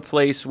live in a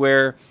place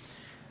where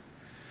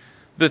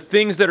the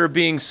things that are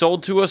being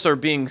sold to us are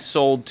being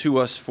sold to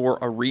us for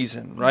a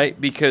reason,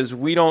 right? Because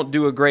we don't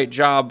do a great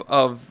job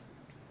of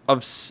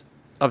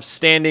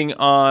standing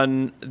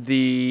on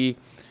the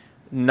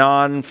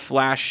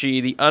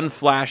non-flashy, the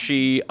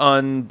unflashy,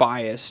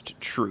 unbiased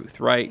truth,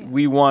 right?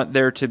 We want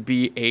there to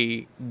be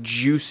a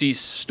juicy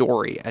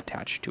story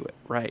attached to it,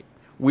 right?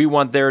 We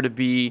want there to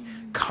be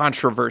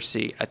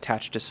controversy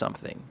attached to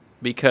something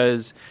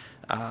because,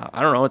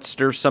 I don't know, it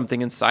stirs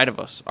something inside of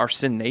us. Our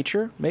sin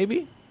nature,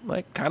 maybe?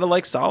 Like, kind of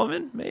like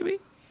Solomon, maybe?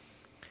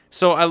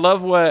 So I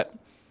love what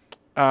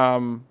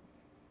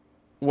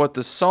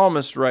the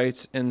psalmist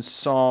writes in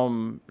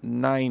Psalm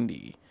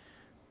 90.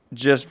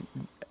 This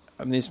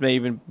may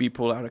even be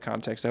pulled out of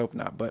context, I hope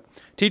not, but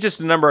teach us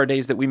to number our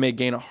days that we may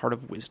gain a heart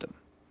of wisdom.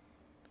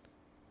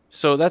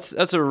 So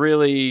that's a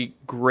really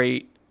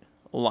great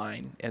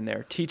line in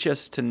there. Teach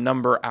us to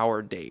number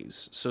our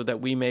days so that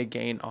we may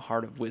gain a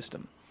heart of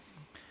wisdom.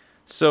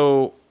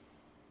 So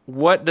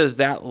what does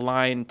that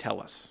line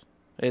tell us?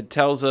 It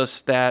tells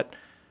us that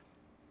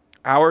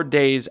our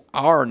days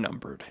are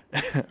numbered,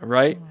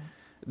 right?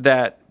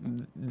 That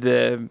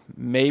the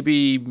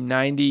maybe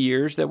 90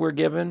 years that we're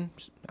given,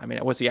 I mean,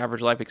 what's the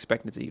average life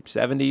expectancy?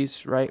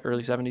 70s, right?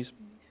 Early 70s.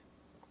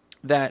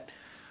 That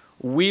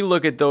we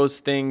look at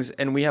those things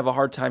and we have a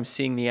hard time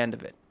seeing the end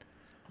of it.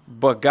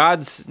 But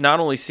God's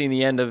not only seen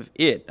the end of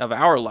it, of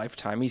our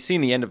lifetime, he's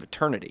seen the end of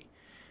eternity.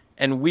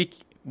 And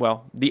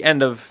the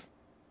end of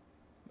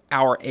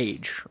our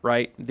age,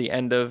 right? The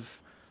end of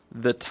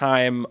the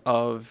time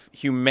of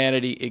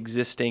humanity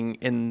existing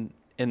in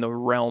the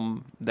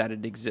realm that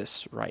it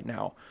exists right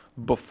now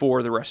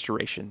before the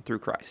restoration through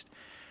Christ.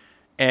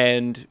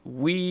 And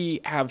we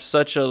have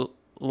such a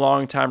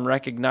long time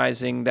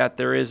recognizing that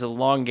there is a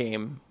long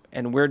game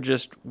and we're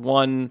just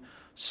one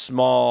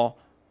small,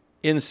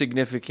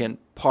 insignificant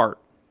part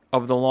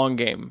of the long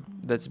game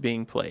that's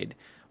being played.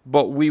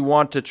 But we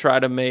want to try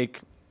to make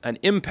an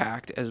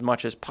impact as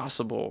much as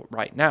possible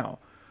right now.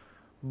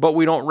 But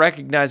we don't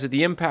recognize that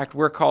the impact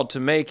we're called to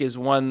make is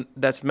one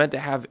that's meant to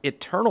have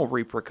eternal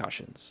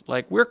repercussions.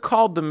 Like, we're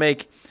called to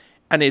make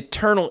an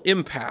eternal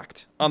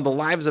impact on the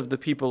lives of the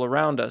people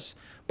around us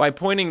by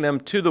pointing them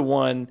to the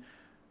one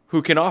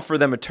who can offer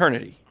them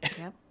eternity.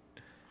 Yep.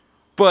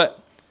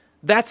 But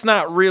that's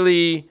not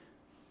really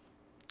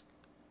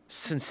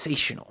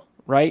sensational,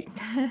 right?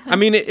 I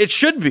mean, it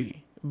should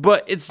be,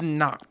 but it's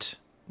not.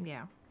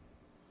 Yeah.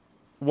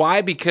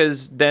 Why?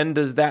 Because then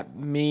does that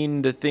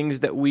mean the things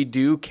that we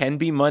do can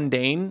be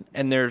mundane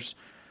and there's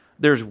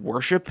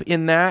worship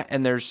in that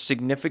and there's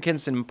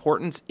significance and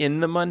importance in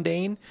the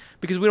mundane?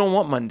 Because we don't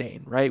want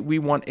mundane, right? We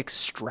want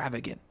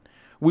extravagant.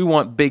 We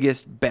want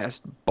biggest,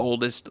 best,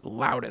 boldest,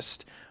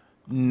 loudest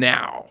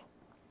now.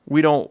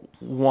 We don't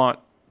want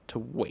to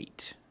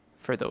wait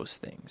for those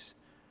things.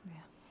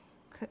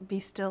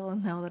 Be still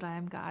and know that I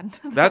am God.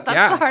 That's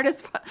the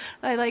hardest part.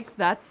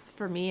 That's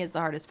for me is the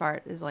hardest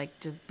part is like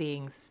just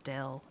being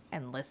still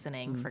and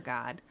listening for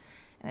God.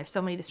 And there's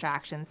so many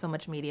distractions, so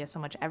much media, so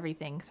much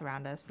everything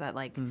surround us that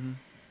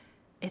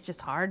it's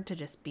just hard to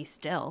just be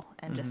still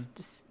and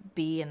just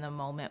be in the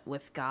moment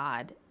with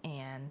God.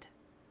 And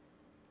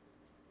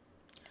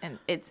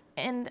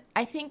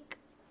I think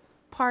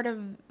part of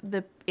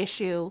the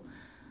issue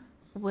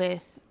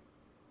with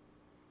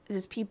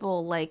just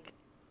people like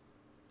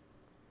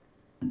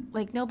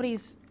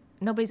nobody's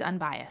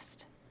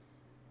unbiased.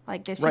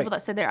 Like there's people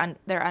that said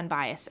they're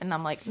unbiased, and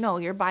I'm like, no,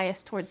 you're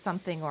biased towards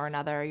something or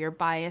another. You're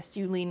biased.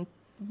 You lean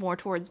more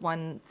towards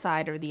one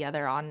side or the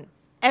other on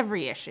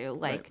every issue.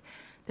 Like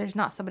there's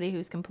not somebody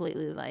who's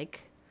completely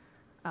like,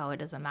 oh, it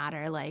doesn't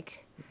matter.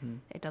 Like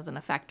it doesn't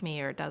affect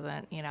me, or it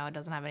doesn't, it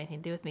doesn't have anything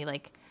to do with me.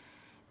 Like,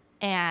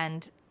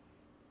 and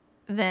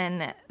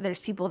then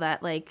there's people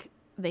that like,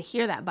 they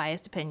hear that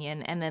biased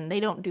opinion and then they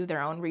don't do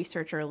their own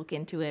research or look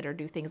into it or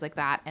do things like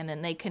that. And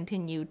then they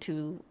continue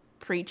to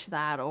preach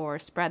that or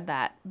spread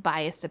that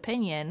biased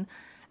opinion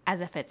as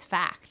if it's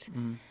fact.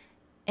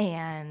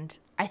 And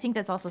I think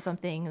that's also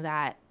something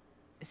that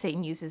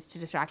Satan uses to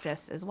distract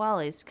us as well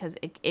is because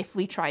if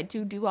we tried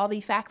to do all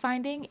the fact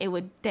finding, it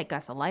would take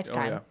us a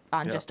lifetime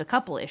on just a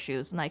couple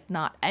issues, like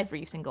not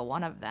every single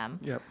one of them.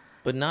 Yep.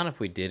 But not if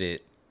we did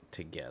it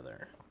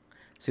together.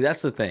 See,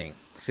 that's the thing.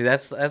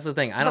 That's the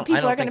thing. But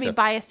people are going to be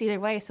biased either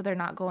way, so they're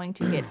not going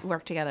to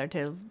work together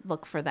to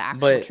look for the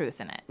actual truth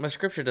in it. My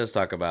scripture does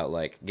talk about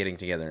like getting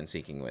together and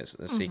seeking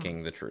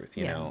seeking the truth,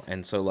 you know.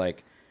 And so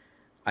like,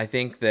 I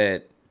think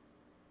that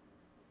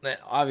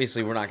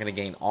obviously we're not going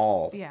to gain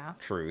all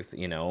truth,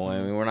 you know.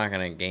 I mean, we're not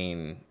going to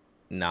gain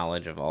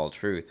knowledge of all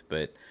truth,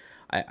 but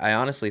I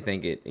honestly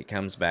think it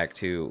comes back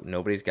to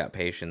nobody's got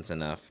patience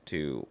enough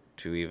to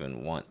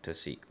even want to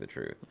seek the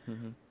truth.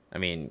 I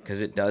mean,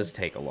 because it does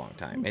take a long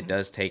time. It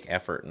does take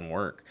effort and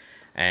work.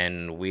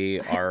 And we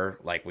are,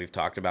 like we've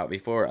talked about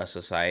before, a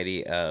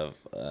society of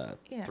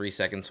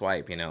 3-second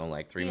swipe, you know,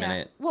 like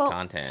 3-minute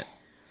content.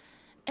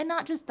 And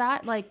not just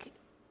that, like,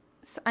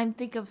 I'm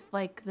think of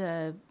like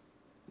the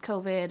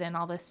COVID and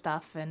all this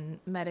stuff and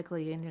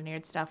medically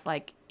engineered stuff.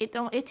 Like,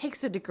 it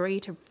takes a degree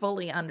to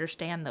fully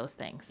understand those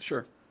things.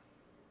 Sure.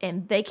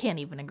 And they can't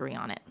even agree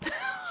on it.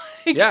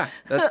 Yeah,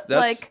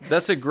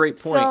 that's a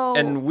great point. So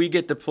and we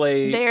get to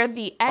play they're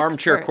the experts.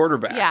 Armchair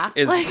quarterback. Yeah.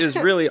 Is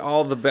really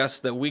all the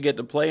best that we get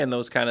to play in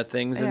those kind of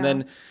things. And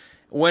then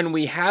when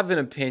we have an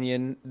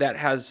opinion that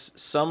has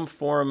some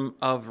form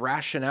of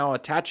rationale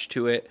attached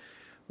to it,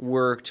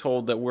 we're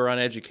told that we're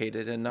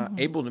uneducated and not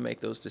able to make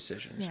those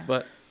decisions. Yeah.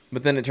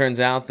 But then it turns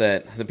out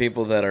that the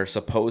people that are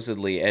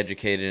supposedly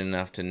educated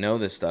enough to know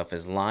this stuff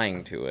is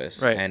lying to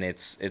us, right. And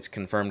it's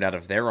confirmed out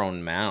of their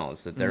own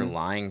mouths that they're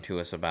lying to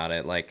us about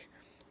it. Like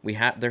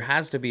there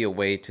has to be a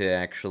way to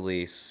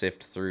actually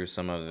sift through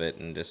some of it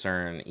and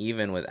discern,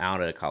 even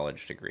without a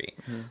college degree.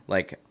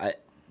 Like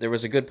there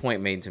was a good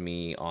point made to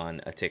me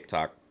on a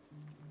TikTok.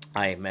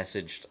 I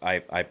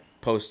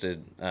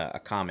posted a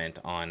comment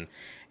on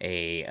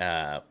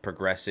a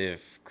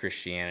progressive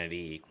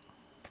Christianity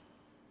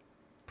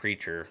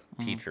preacher,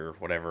 teacher,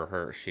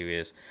 whatever she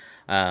is,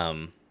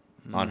 on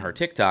her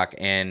TikTok,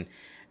 and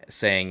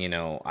saying, you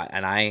know,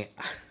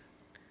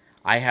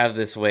 I have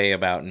this way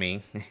about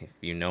me, if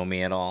you know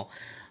me at all,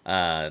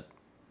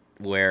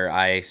 where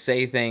I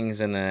say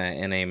things in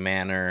a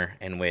manner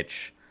in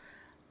which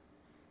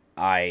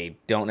I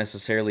don't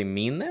necessarily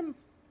mean them.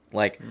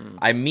 Like,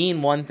 I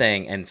mean one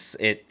thing, and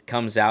it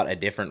comes out a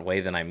different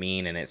way than I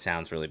mean, and it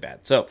sounds really bad.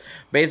 So,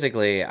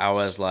 basically, I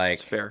was like,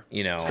 it's fair.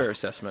 You know, it's fair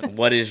assessment.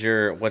 What's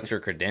your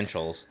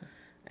credentials?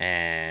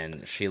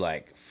 And she,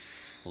 like,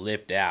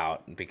 flipped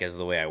out because of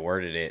the way I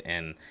worded it,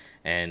 and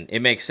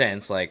it makes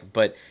sense, like,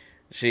 but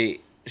she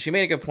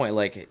made a good point,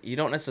 like, you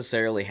don't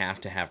necessarily have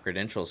to have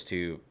credentials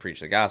to preach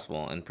the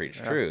gospel and preach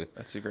truth.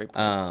 That's a great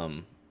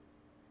point.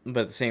 But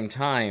at the same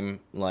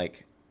time,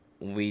 like,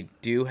 we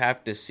do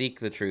have to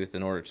seek the truth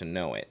in order to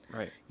know it.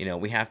 Right. You know,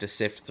 we have to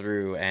sift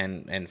through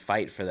and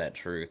fight for that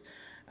truth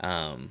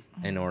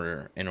in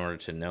order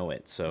to know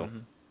it. So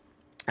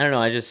I don't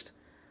know,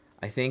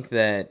 I think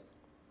that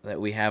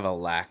we have a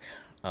lack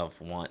of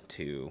want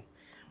to,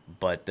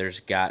 but there's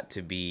got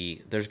to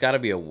be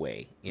a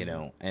way, you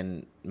know,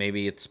 and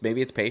maybe it's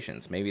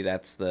patience. Maybe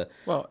that's the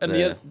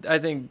I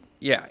think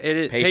it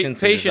is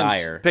patience and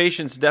desire.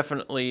 Patience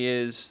definitely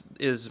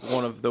is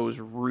one of those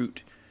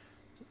root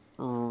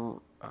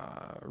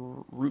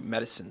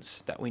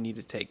medicines that we need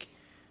to take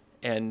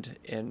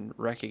and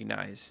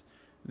recognize.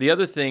 The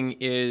other thing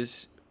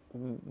is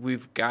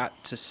we've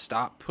got to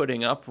stop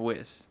putting up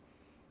with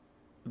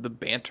the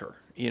banter,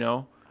 you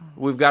know?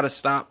 We've got to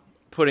stop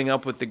putting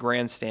up with the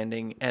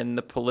grandstanding and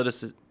the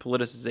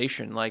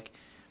politicization. Like,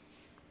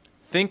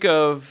 think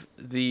of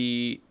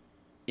the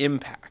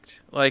impact.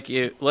 Like,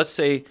 let's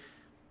say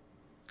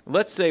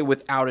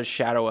without a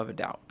shadow of a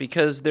doubt,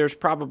 because there's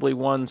probably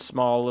one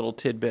small little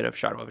tidbit of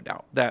shadow of a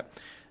doubt that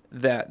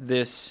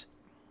the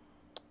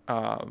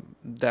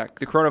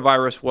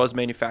coronavirus was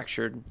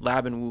manufactured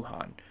lab in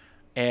Wuhan,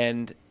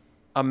 and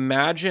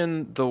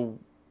imagine the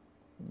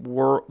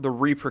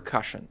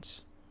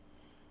repercussions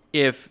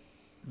if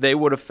they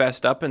would have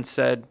fessed up and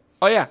said,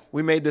 "Oh yeah,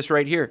 we made this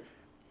right here.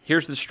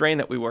 Here's the strain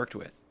that we worked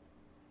with."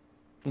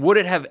 Would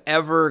it have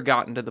ever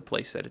gotten to the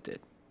place that it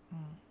did?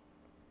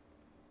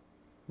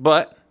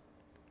 But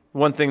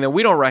one thing that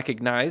we don't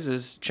recognize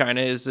is China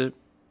is an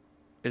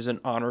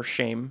honor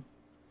shame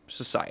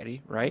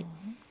society, right?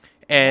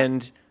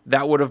 And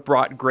that would have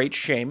brought great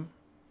shame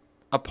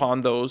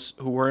upon those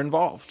who were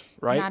involved,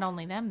 right? Not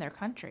only them, their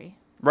country.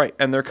 Right,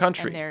 and their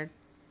country. And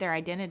their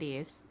identity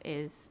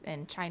is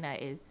in China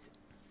is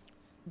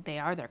they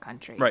are their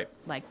country. Right.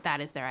 Like, that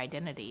is their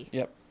identity.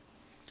 Yep.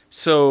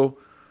 So,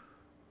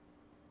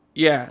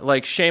 yeah,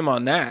 like, shame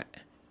on that.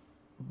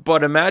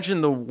 But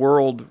imagine the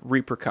world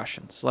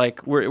repercussions.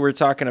 Like, we're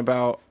talking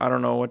about, I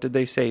don't know, what did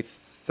they say,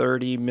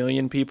 30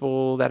 million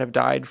people that have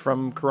died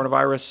from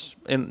coronavirus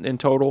in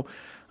total.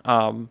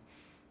 And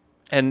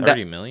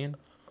 30 million?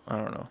 I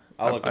don't know.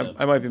 I'll look it up.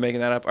 I might be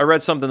making that up. I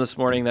read something this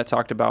morning that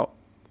talked about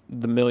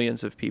the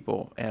millions of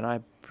people, and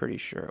I'm pretty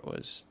sure it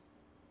was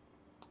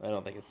I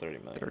don't think it's 30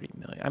 million. 30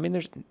 million. I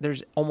mean,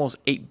 there's almost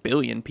 8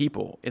 billion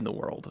people in the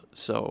world.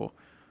 So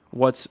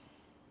What's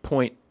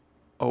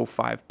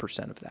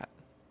 0.05% of that?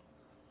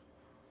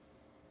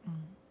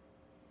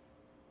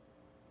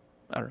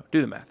 I don't know.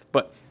 Do the math.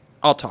 But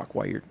I'll talk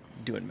while you're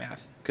doing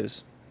math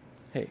because,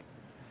 hey,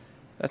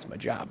 that's my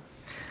job.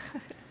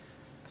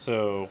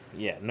 So,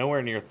 yeah,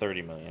 nowhere near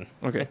 30 million.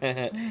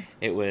 Okay.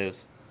 It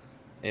was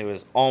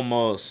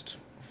almost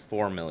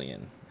 4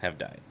 million have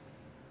died.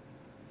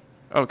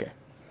 Okay.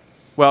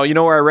 Well, you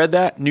know where I read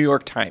that? New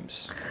York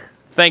Times.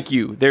 Thank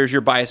you. There's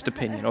your biased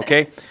opinion,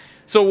 okay?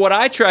 So what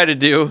I try to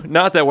do,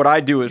 not that what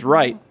I do is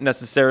right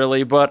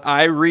necessarily, but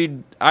I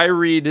read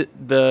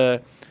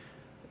the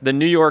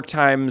New York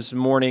Times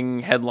morning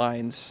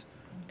headlines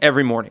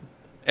every morning.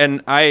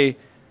 And I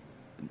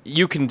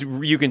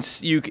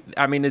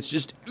mean, it's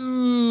just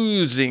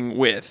oozing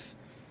with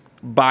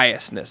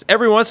biasness.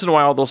 Every once in a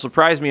while, they'll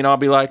surprise me, and I'll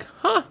be like,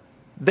 huh,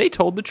 they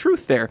told the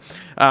truth there.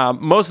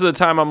 Most of the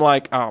time, I'm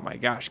like, oh, my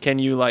gosh, can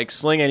you, like,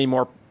 sling any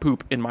more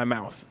poop in my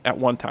mouth at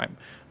one time?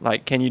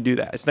 Like, can you do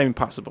that? It's not even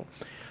possible.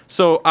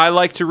 So I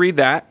like to read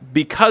that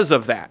because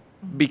of that,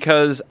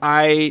 because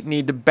I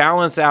need to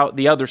balance out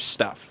the other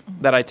stuff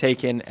that I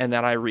take in and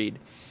that I read.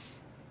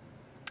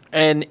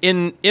 And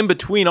in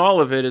between all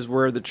of it is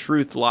where the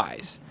truth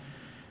lies.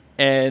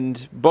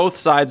 And both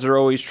sides are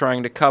always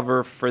trying to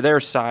cover for their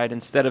side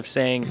instead of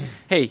saying,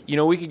 hey, you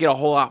know, we could get a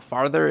whole lot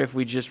farther if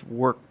we just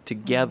work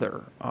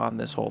together on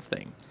this whole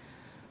thing.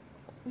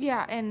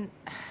 Yeah, and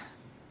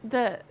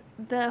the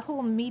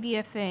whole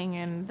media thing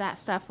and that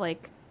stuff,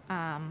 like,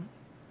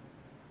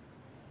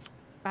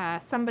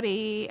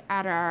 somebody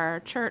at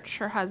our church,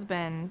 her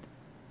husband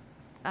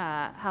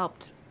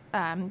helped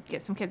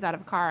get some kids out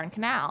of a car in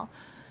Canal.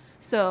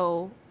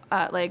 So,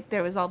 like,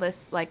 there was all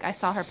this, like, I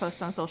saw her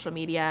post on social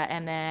media,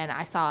 and then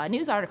I saw a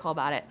news article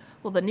about it.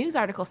 Well, the news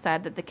article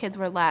said that the kids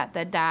were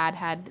that dad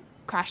had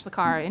crashed the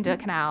car into a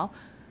canal,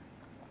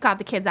 got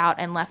the kids out,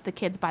 and left the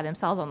kids by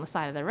themselves on the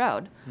side of the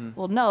road.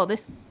 Well, no,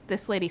 this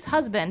lady's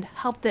husband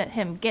helped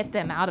him get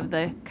them out of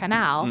the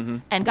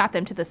canal and got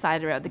them to the side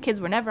of the road. The kids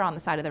were never on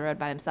the side of the road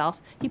by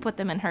themselves. He put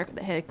them in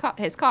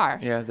his car.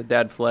 Yeah, the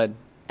dad fled.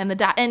 And the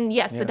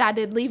dad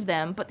did leave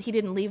them, but he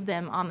didn't leave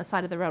them on the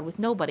side of the road with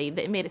nobody.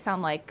 It made it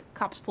sound like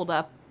cops pulled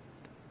up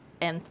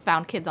and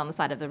found kids on the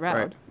side of the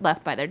road,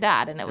 left by their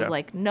dad. And it was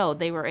like, no,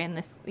 they were in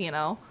this, you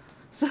know.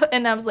 So,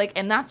 and I was like,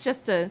 and that's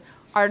just an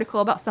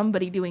article about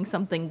somebody doing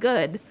something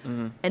good.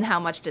 And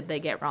how much did they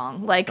get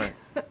wrong? Like,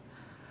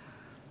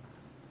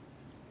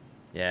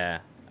 Yeah,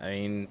 I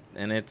mean,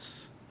 and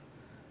it's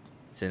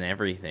in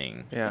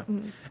everything. Yeah.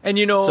 And,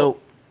 you know, So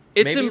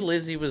it's maybe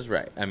Lizzie was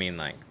right. I mean,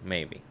 like,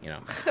 maybe, you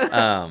know.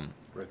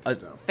 Write this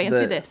down.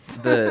 fancy this.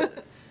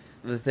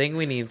 The thing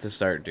we need to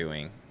start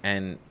doing,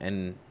 and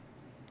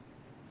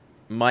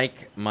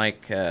Mike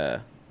McGivern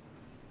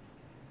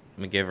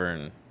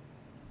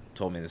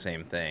told me the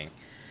same thing,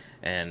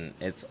 and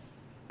it's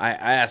I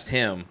asked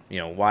him, you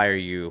know, why are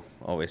you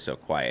always so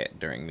quiet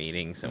during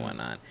meetings and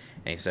whatnot?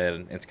 And he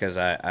said it's because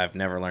I've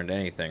never learned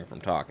anything from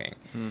talking,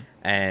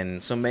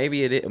 and so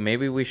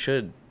maybe we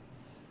should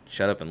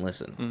shut up and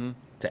listen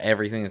to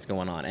everything that's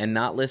going on, and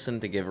not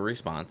listen to give a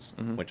response,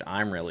 which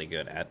I'm really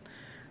good at.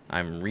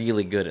 I'm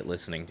really good at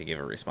listening to give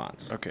a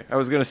response. Okay. I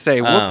was going to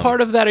say, what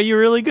part of that are you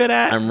really good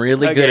at? I'm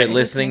really good at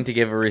listening to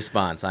give a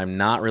response. I'm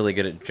not really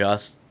good at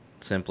just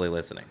simply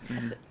listening.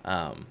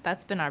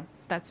 That's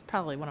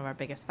probably one of our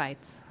biggest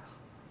fights.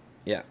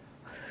 Yeah.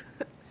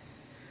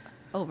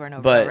 Over and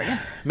over But and over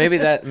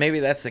again. maybe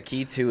that's the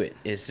key to it,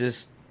 is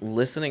just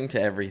listening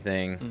to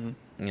everything,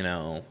 you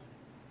know,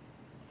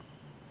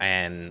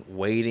 and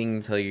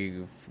waiting till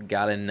you've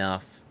got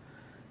enough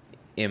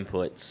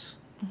inputs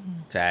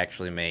to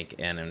actually make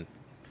an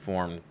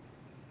informed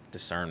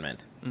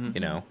discernment,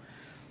 you know,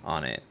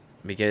 on it.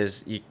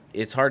 Because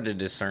it's hard to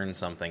discern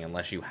something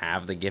unless you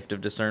have the gift of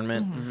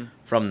discernment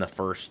from the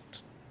first,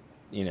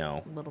 you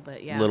know,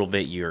 little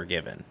bit you're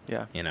given.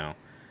 Yeah. You know,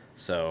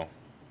 so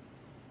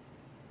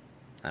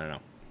I don't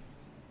know.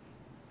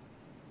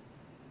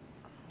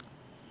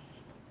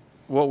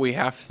 What we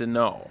have to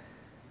know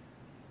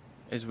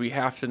is we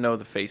have to know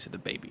the face of the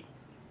baby.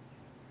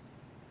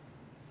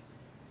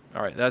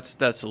 All right, that's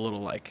a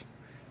little like,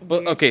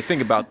 but okay,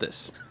 think about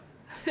this.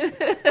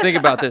 Think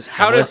about this.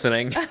 I'm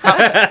listening.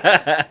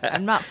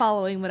 I'm not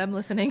following, but I'm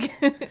listening.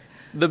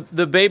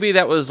 The baby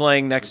that was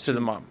laying next to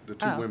the mom. The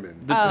two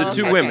women. The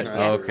two You women.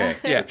 recognize her Okay.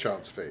 from Yeah. the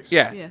child's face.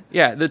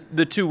 Yeah.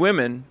 The two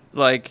women,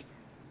 like,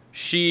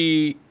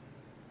 she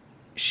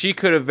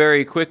could have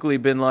very quickly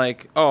been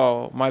like,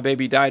 oh, my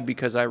baby died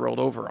because I rolled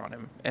over on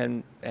him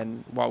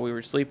and while we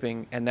were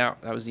sleeping, and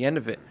that was the end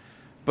of it.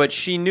 But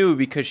she knew,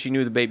 because she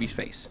knew the baby's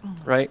face,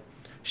 right?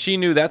 She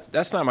knew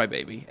that's not my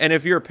baby. And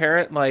if you're a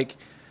parent, like,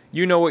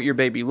 you know what your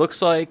baby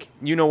looks like,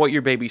 you know what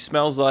your baby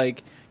smells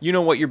like, you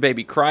know what your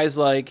baby cries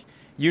like,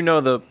 you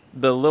know the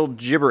little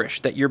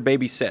gibberish that your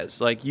baby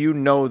says, like, you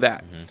know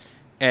that.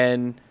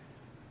 And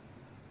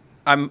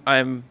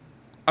I'm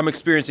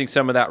experiencing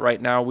some of that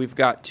right now. We've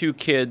got two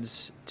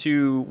kids,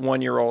 2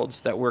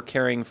 1-year-olds that we're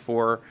caring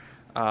for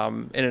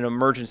in an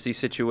emergency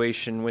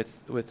situation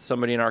with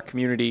somebody in our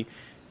community,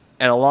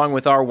 and along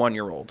with our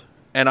 1-year-old.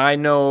 and I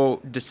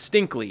know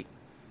distinctly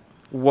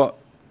what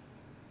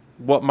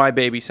my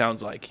baby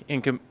sounds like.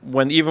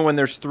 Even when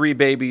there's 3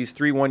 babies,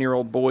 3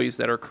 1-year-old boys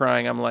that are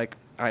crying, I'm like,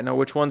 I know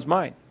which one's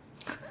mine.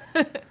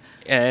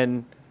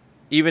 And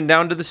even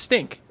down to the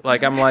stink.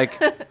 Like, I'm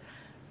like,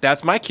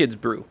 that's my kid's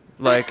brew.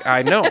 Like,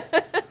 I know.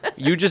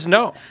 You just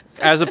know.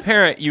 As a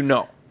parent, you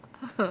know.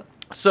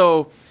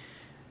 So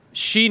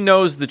she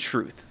knows the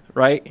truth,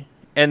 right?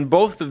 And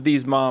both of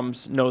these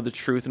moms know the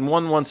truth. And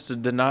one wants to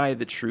deny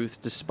the truth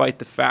despite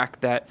the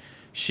fact that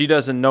she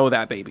doesn't know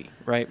that baby,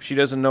 right? She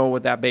doesn't know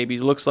what that baby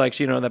looks like.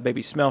 She doesn't know that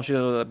baby smells. She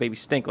doesn't know that baby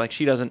stink. Like,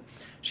 she doesn't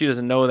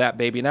know that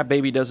baby. And that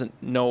baby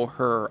doesn't know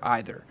her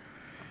either.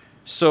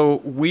 So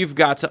we've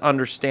got to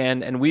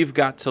understand, and we've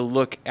got to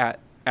look at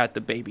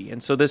the baby.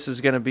 And so this is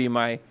going to be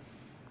my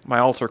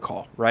altar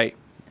call, right?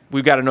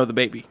 We've got to know the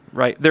baby,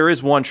 right? There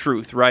is one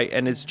truth, right?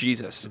 And it's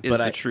Jesus is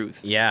the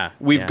truth. Yeah.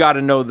 We've got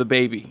to know the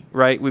baby,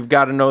 right? We've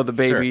got to know the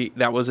baby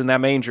that was in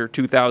that manger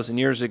 2,000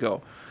 years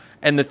ago.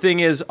 And the thing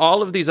is,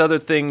 all of these other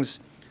things,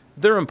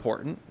 they're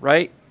important,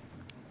 right?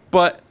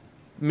 But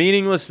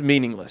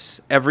meaningless.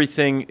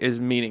 Everything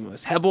is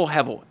meaningless.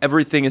 Hevel.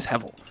 Everything is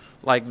hevel.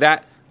 Like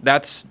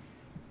that's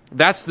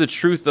the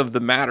truth of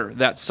the matter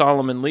that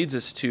Solomon leads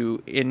us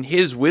to in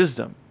his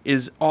wisdom,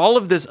 is all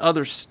of this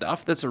other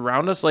stuff that's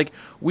around us. Like,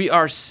 we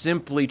are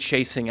simply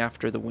chasing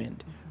after the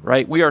wind,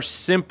 right? We are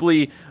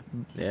simply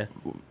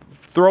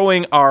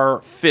throwing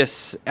our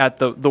fists at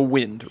the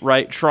wind,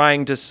 right?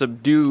 Trying to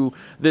subdue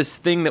this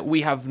thing that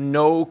we have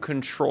no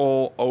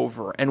control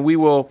over. And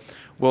we'll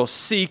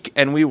seek,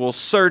 and we will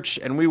search,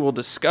 and we will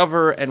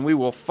discover, and we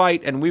will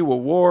fight, and we will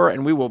war,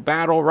 and we will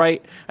battle,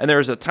 right? And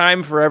there's a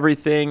time for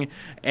everything.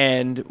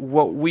 And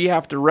what we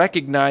have to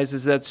recognize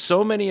is that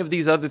so many of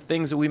these other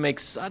things that we make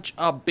such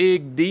a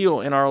big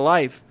deal in our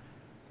life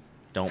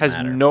has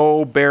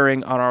no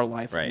bearing on our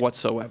life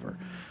whatsoever.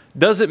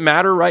 Does it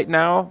matter right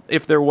now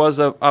if there was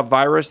a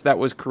virus that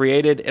was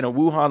created in a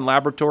Wuhan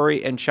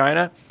laboratory in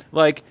China?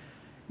 Like,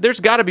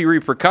 there's got to be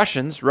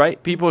repercussions,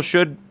 right? People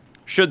should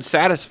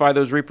satisfy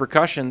those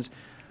repercussions.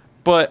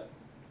 But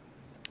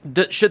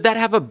should that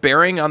have a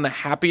bearing on the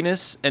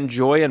happiness and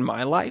joy in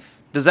my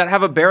life? Does that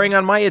have a bearing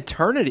on my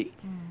eternity?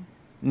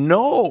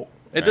 No.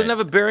 It doesn't have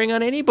a bearing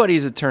on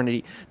anybody's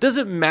eternity.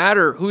 Doesn't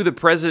matter who the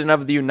president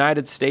of the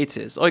United States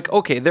is. Like,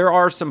 okay, there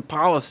are some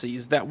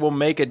policies that will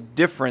make a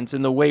difference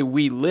in the way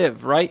we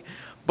live, right?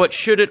 But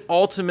should it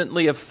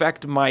ultimately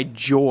affect my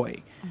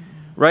joy,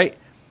 right?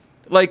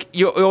 Like,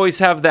 you always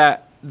have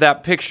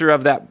that picture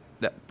of that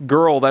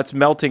girl that's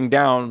melting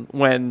down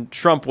when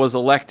Trump was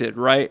elected,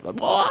 right? Like,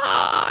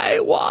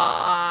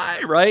 why,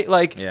 right?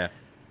 Like,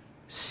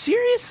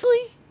 seriously?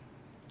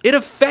 It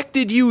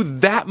affected you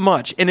that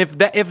much. And if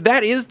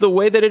that is the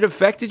way that it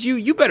affected you,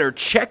 you better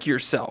check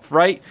yourself,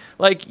 right?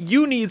 Like,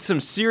 you need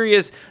some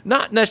serious,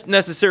 not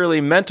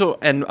necessarily mental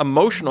and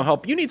emotional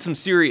help. You need some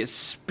serious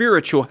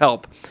spiritual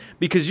help,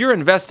 because you're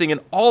investing in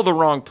all the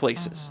wrong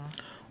places.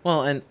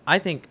 Well, and I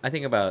think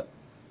about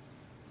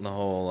the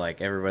whole,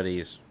 like,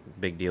 everybody's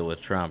big deal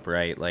with Trump,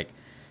 right? Like,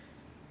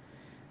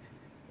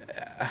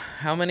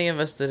 how many of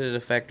us did it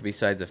affect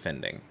besides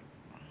offending?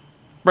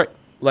 Right.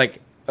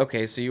 Like,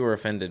 okay, so you were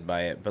offended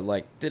by it, but,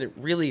 like, did it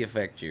really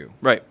affect you?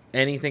 Right.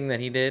 Anything that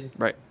he did?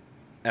 Right.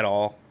 At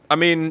all? I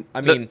mean,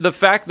 the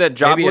fact that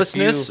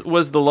joblessness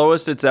was the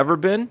lowest it's ever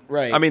been,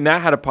 right? I mean,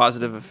 that had a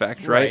positive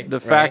effect, right? The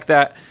fact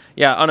that,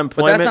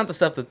 unemployment. But that's not the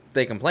stuff that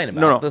they complain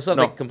about. No. The stuff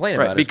they complain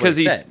about because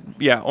is what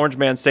he said. Orange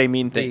man say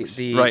mean things,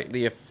 right?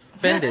 The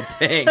offended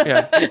thing.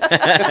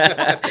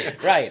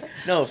 Right.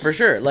 No, for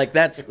sure. Like,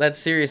 that's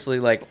seriously,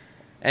 like,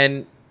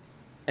 and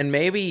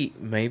maybe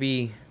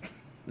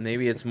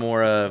it's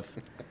more of,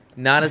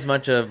 not as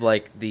much of,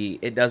 like,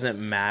 it doesn't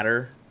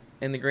matter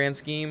in the grand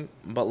scheme,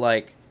 but,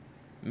 like,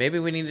 maybe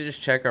we need to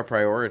just check our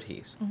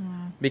priorities.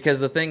 Because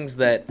the things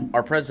that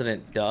our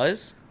president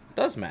does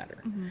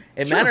matter.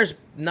 It matters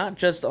not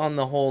just on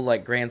the whole,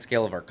 like, grand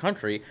scale of our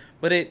country,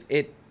 but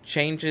it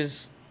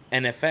changes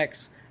and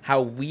affects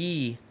how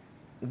we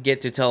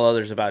get to tell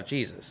others about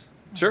Jesus.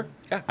 Sure.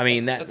 Yeah. I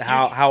mean, that's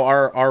how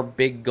our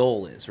big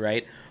goal is,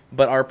 right?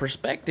 But our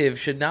perspective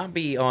should not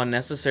be on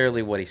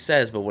necessarily what he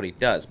says, but what he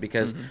does.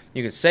 Because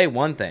you can say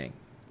one thing,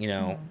 you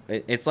know,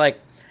 it's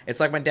like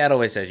my dad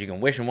always says, you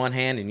can wish in one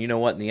hand and you know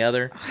what in the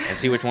other, and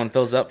see which one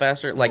fills up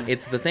faster. Like,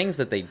 it's the things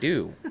that they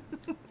do.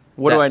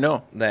 What do I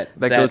know? That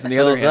goes in the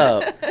other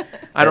hand.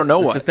 I don't know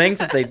what. It's the things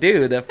that they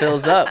do that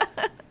fills up.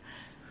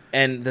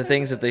 And the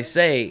things that they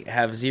say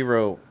have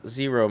zero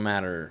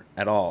matter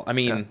at all. I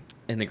mean,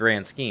 in the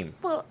grand scheme.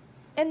 Well,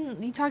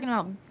 and you talking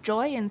about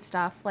joy and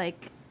stuff,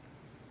 like,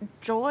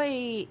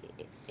 joy,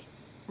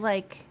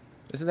 like...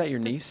 Isn't that your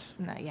niece?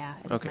 No, yeah,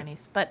 it's my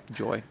niece. But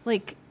joy.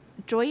 Like,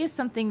 joy is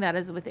something that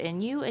is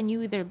within you, and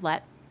you either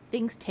let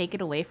things take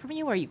it away from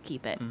you or you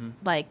keep it.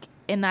 Like,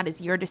 and that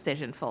is your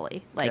decision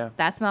fully. Like,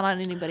 that's not on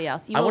anybody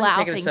else. You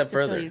allow things to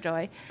steal your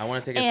joy. I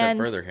want to take a step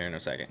further here in a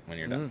second when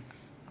you're done.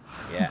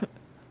 Yeah.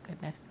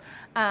 Goodness.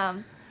 I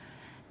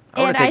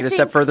want to take it a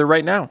step further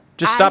right now.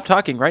 Just stop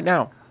talking right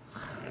now.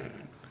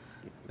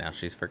 Now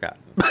she's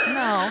forgotten.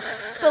 No,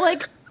 but,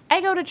 like,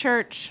 I go to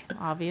church,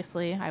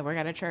 obviously. I work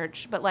at a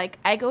church. But, like,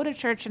 I go to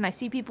church and I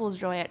see people's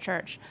joy at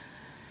church.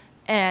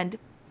 And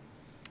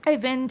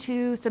I've been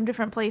to some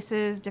different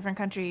places, different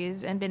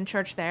countries, and been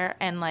church there.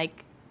 And,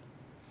 like,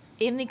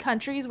 in the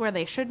countries where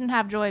they shouldn't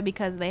have joy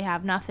because they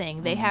have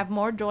nothing, they have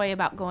more joy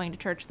about going to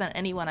church than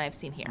anyone I've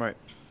seen here. Right.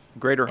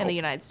 Greater in hope. the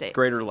United States.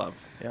 Greater love.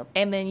 Yep.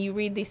 And then you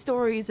read these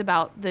stories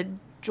about the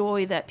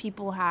joy that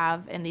people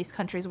have in these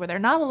countries where they're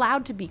not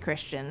allowed to be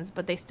Christians,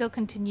 but they still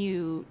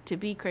continue to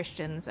be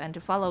Christians and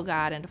to follow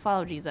God and to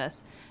follow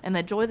Jesus. And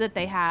the joy that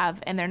they have,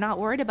 and they're not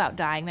worried about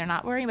dying. They're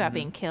not worried about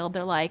being killed.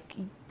 They're like,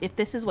 if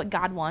this is what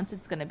God wants,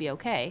 it's going to be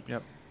okay.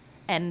 Yep.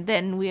 And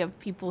then we have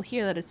people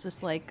here that it's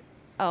just like,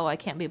 oh, I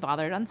can't be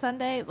bothered on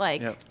Sunday.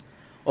 Like, Yep.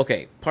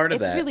 Okay, part of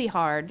it's that. really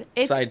hard.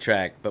 It's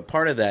Sidetrack, but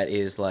part of that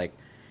is like,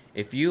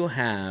 if you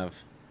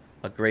have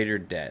a greater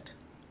debt,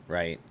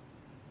 right?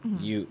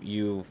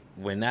 You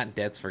when that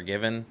debt's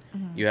forgiven,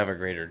 you have a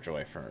greater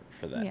joy for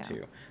that Yeah.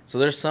 too. So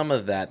there's some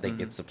of that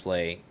gets to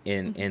play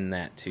in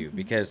that too,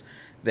 because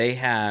they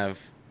have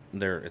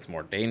it's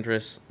more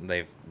dangerous.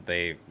 They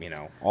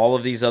all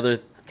of these other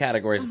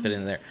categories fit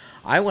in there.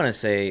 I want to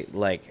say,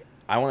 like,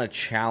 I want to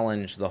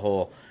challenge the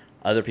whole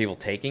other people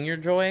taking your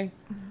joy.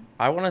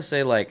 I want to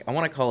say, like, I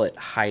want to call it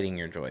hiding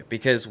your joy,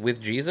 because with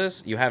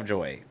Jesus you have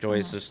joy. Joy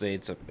is just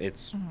it's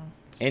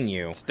in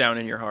you, It's down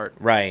in your heart.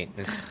 right?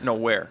 It's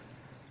Nowhere.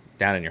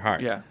 down in your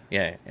heart. Yeah.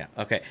 Yeah.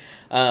 Okay.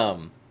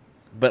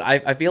 But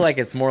I feel like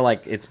it's more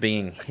like it's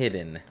being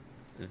hidden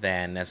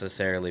than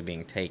necessarily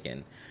being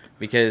taken,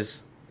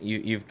 because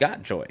you've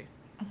got joy.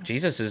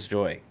 Jesus is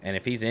joy, and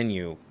if he's in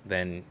you,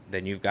 then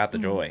you've got the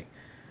joy.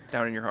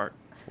 Down in your heart.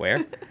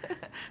 Where?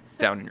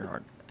 Down in your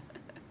heart.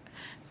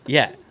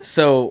 Yeah.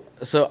 So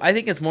I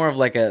think it's more of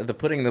like the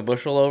putting the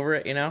bushel over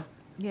it,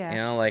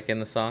 yeah. like in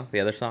the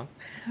other song,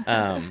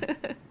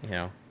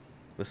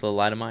 this little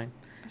light of mine.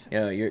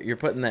 You're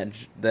putting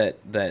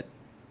that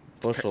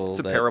bushel. It's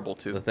a parable,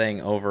 too. The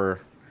thing over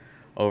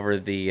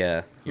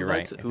the. You're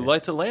right. Who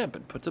lights a lamp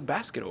and puts a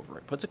basket over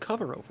it, puts a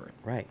cover over it?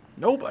 Right.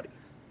 Nobody.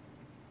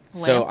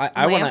 So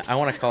I Lamps.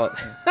 want to call it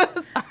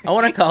I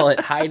want to call it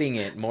hiding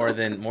it more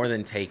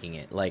than taking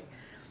it. Like,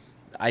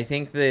 I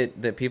think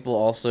that people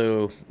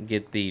also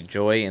get the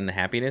joy and the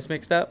happiness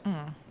mixed up.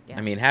 Yes.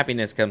 I mean,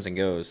 happiness comes and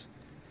goes.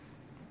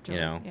 Joy,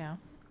 Yeah.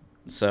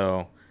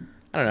 So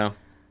I don't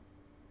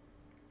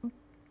know.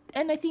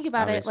 And I think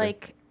about Obviously. it,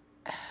 like,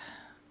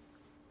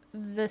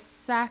 the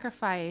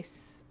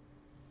sacrifice,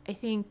 I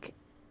think,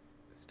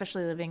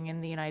 especially living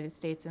in the United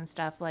States and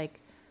stuff, like,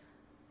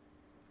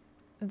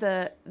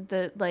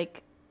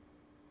 like,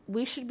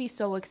 we should be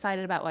so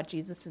excited about what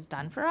Jesus has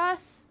done for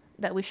us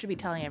that we should be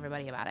telling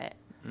everybody about it.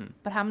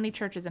 But how many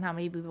churches and how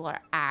many people are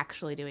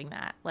actually doing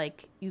that?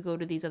 Like, you go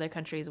to these other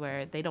countries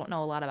where they don't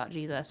know a lot about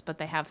Jesus, but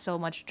they have so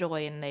much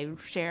joy and they're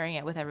sharing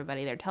it with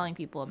everybody. They're telling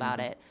people about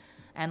it.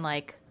 And,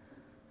 like,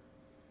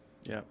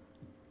 Yeah.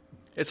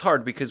 It's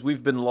hard because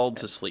we've been lulled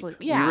to sleep.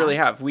 Yeah. We really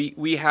have.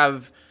 We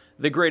have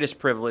the greatest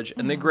privilege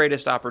and the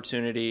greatest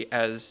opportunity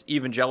as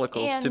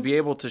evagelicals to And- be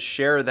able to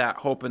share that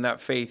hope and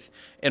that faith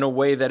in a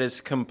way that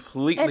is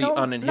completely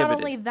uninhibited. Not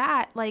only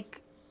that,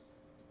 like,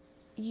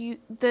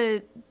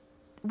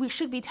 we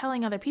should be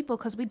telling other people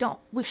because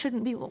we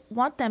shouldn't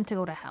want them to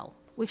go to hell.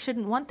 We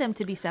shouldn't want them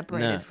to be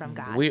separated from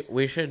God.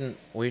 We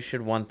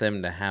should want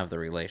them to have the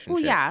relationship.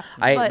 Well, yeah,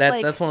 but,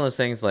 that's one of those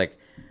things, like,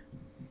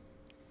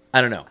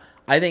 I don't know.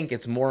 I think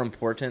it's more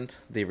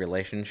important, the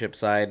relationship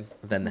side,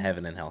 than the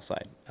heaven and hell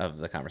side of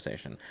the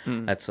conversation.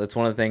 That's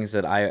one of the things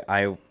that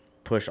I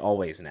push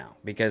always now,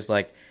 because,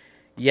 like,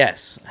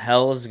 yes,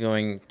 hell is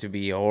going to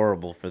be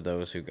horrible for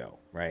those who go,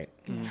 right?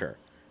 Sure.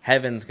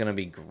 Heaven's going to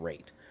be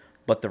great.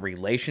 But the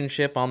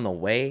relationship on the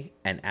way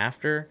and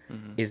after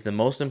is the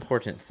most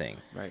important thing.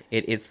 Right.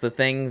 It's the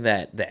thing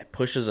that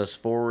pushes us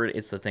forward.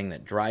 It's the thing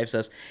that drives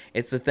us.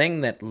 It's the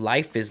thing that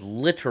life is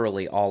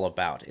literally all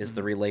about, is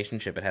the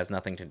relationship. It has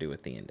nothing to do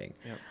with the ending.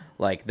 Yep.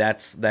 Like,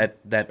 that's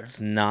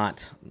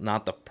not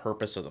the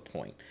purpose or the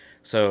point.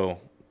 So,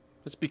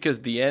 It's because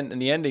the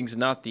ending's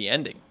not the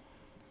ending.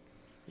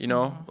 You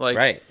know? Like,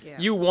 Right. Yeah.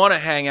 you want to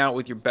hang out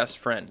with your best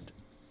friend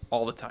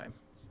all the time,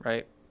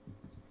 right?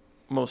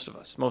 Most of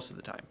us, most of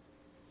the time.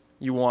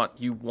 You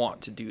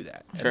want to do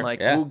that. Sure, And, like,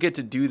 yeah. we'll get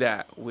to do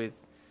that with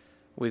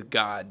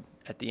God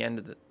at the end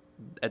of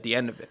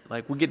it.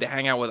 Like, we get to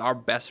hang out with our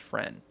best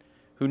friend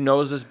who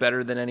knows us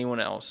better than anyone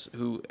else,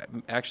 who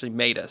actually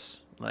made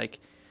us, like,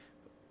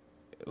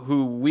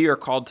 who we are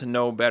called to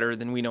know better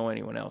than we know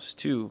anyone else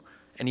too.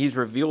 And he's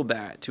revealed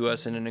that to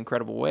us in an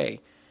incredible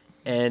way.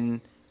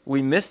 And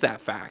we miss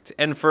that fact.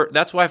 And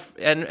that's why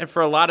and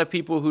for a lot of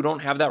people who don't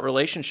have that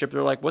relationship,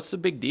 they're like, what's the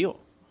big deal?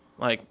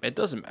 Like, it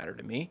doesn't matter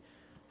to me.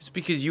 It's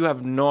because you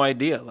have no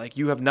idea. Like,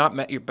 you have not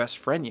met your best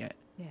friend yet.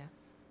 yeah.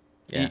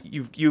 yeah.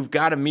 You've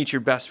got to meet your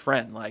best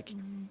friend. Like,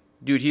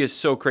 dude, he is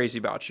so crazy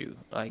about you.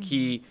 Like,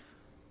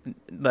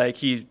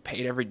 he's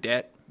paid every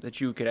debt that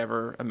you could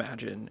ever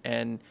imagine,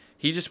 and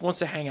He just wants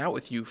to hang out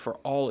with you for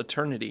all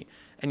eternity.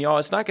 And y'all,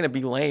 it's not going to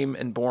be lame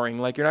and boring.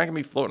 Like, you're not going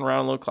to be floating around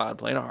on a little cloud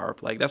playing a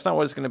harp. Like, that's not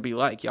what it's going to be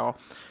like, y'all.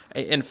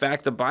 In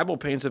fact, the Bible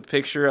paints a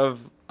picture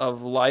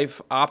of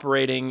life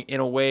operating in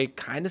a way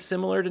kind of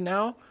similar to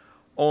now,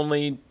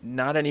 only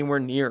not anywhere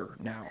near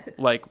now.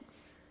 Like,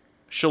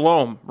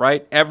 shalom,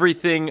 right?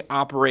 Everything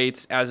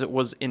operates as it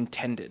was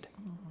intended.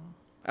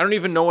 I don't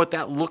even know what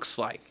that looks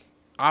like.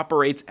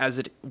 Operates as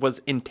it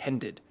was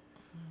intended.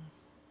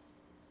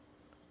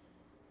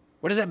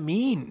 What does that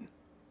mean?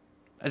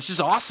 It's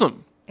just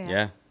awesome.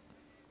 Yeah.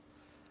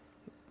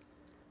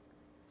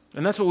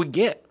 And that's what we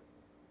get.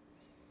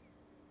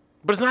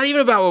 But it's not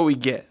even about what we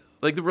get.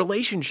 Like, the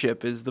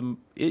relationship is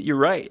you're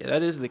right.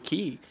 That is the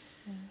key.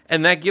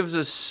 And that gives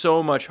us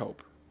so much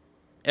hope.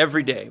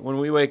 Every day when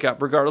we wake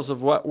up, regardless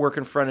of what we're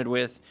confronted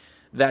with,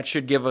 that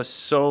should give us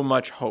so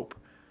much hope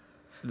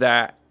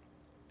that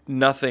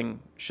nothing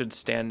should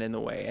stand in the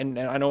way. And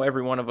I know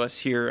every one of us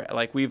here,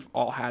 like, we've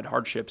all had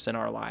hardships in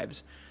our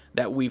lives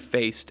that we've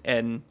faced.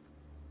 And,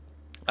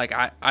 like,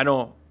 I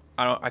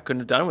couldn't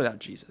have done it without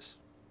Jesus.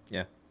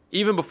 Yeah.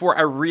 Even before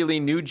I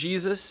really knew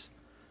Jesus,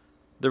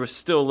 there was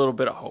still a little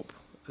bit of hope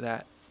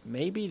that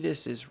maybe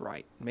this is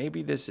right.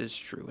 Maybe this is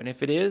true. And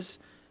if it is,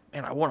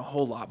 man, I want a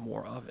whole lot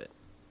more of it.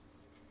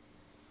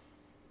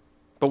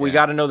 But we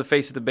got to know the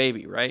face of the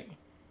baby, right?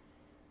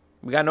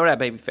 We got to know that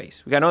baby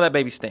face. We got to know that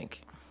baby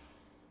stink.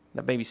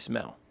 That baby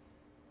smell.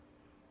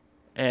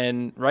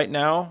 And right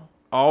now,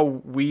 all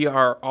we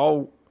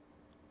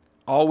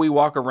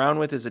walk around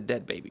with is a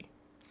dead baby.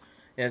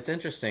 Yeah, it's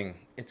interesting.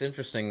 It's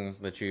interesting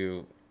that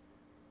you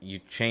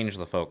change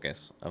the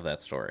focus of that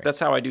story. That's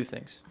how I do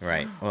things.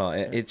 Right. Well,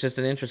 it's just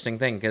an interesting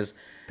thing because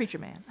Preacher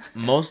man.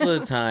 most of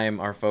the time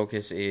our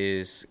focus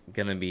is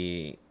going to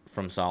be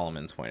from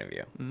Solomon's point of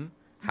view. Mm-hmm.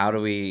 How do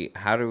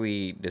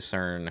we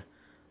discern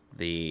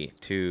the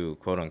two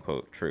quote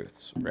unquote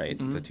truths, right?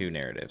 Mm-hmm. The two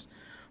narratives.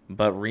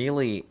 But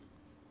really,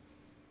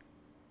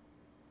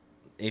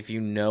 if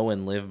you know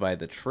and live by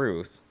the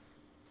truth,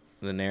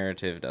 the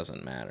narrative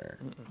doesn't matter.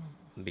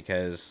 Mm-mm.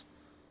 Because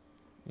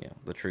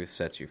the truth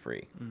sets you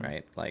free, mm-hmm.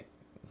 right? Like,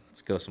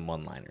 let's go some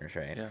one-liners,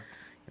 right? Yeah.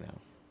 You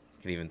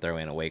could even throw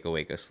in a wake,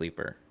 a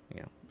sleeper,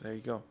 There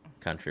you go.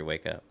 Country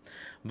wake up.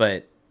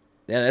 But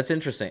yeah, that's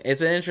interesting.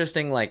 It's an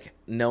interesting, like,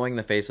 knowing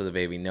the face of the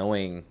baby,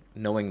 knowing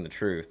the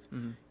truth.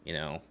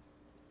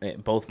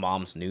 Mm-hmm. Both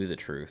moms knew the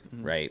truth,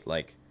 mm-hmm. right?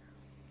 Like,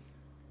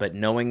 but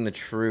knowing the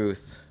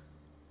truth,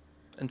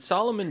 and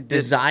Solomon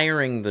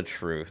desiring the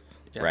truth,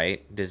 yeah.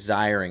 right?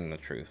 Desiring the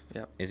truth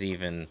yep. is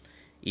even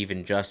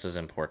just as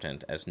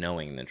important as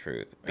knowing the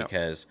truth,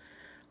 because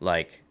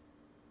like,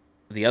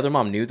 the other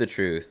mom knew the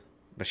truth,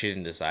 but she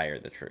didn't desire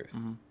the truth.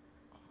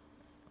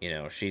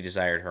 Mm-hmm. She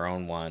desired her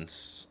own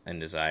wants and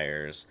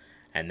desires,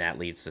 and that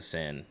leads to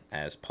sin,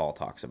 as Paul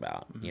talks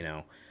about. Mm-hmm.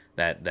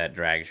 That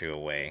drags you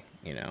away,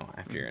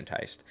 after you're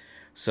enticed.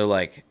 So,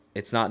 like,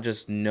 it's not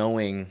just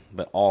knowing,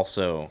 but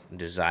also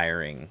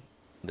desiring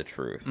the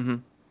truth. Mm-hmm.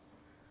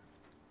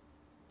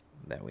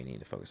 That we need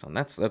to focus on.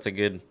 That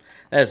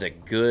is a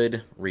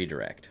good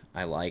redirect.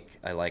 I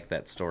like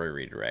that story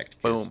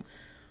redirect. Boom.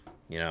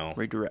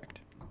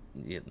 Redirect.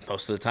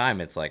 Most of the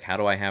time, it's like, how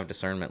do I have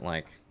discernment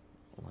like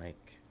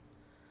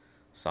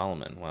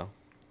Solomon? Well,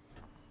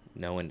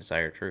 know and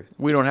desire truth.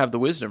 We don't have the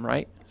wisdom,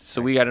 right?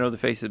 So we got to know the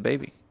face of the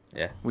baby.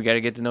 Yeah. We got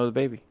to get to know the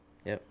baby.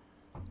 Yep.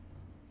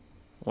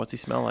 What's he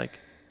smell like?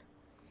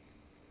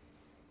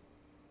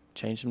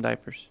 Change some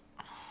diapers.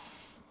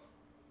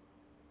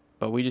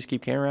 But we just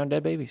keep carrying around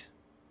dead babies.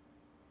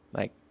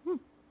 Like,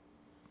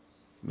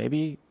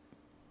 maybe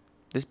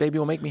this baby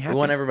will make me happy. We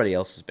want everybody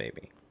else's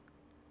baby.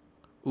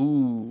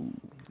 Ooh,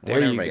 there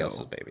you everybody go.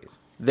 Else's babies.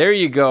 There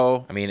you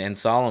go. I mean, and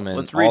Solomon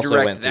also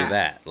went through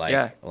that.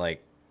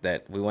 Like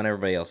that. We want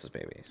everybody else's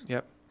babies.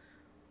 Yep.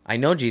 I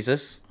know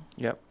Jesus.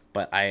 Yep.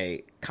 But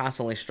I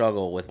constantly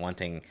struggle with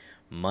wanting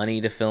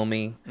money to fill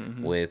me,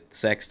 mm-hmm. with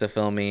sex to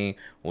fill me,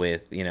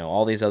 with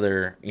all these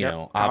other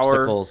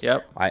obstacles.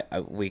 Yep.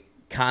 We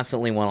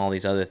constantly want all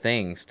these other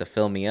things to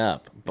fill me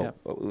up,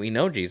 but we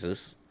know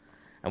Jesus,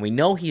 and we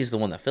know He's the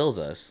one that fills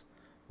us.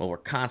 But we're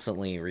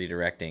constantly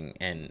redirecting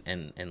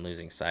and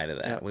losing sight of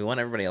that. Yep. We want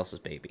everybody else's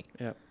baby.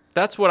 Yeah,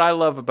 that's what I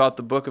love about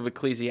the book of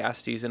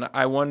Ecclesiastes, and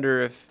I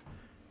wonder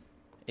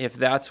if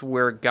that's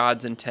where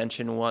God's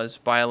intention was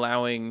by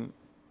allowing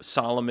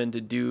Solomon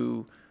to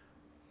do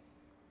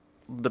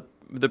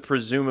the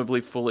presumably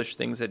foolish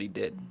things that he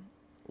did,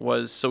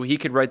 was so he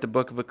could write the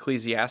book of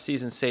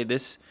Ecclesiastes and say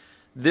this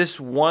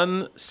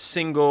one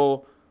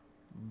single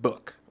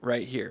book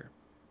right here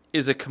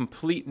is a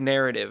complete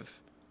narrative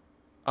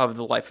of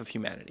the life of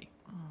humanity.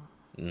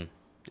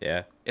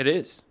 Yeah. It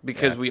is,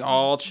 because we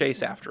all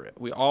chase after it.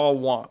 We all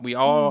want.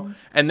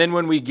 And then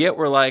when we get,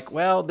 we're like,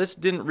 well, this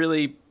didn't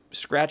really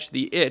scratch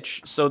the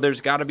itch, so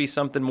there's got to be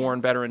something more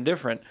and better and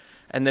different.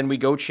 And then we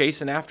go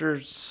chasing after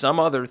some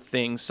other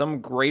thing, some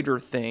greater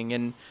thing.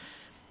 And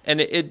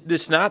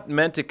it's not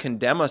meant to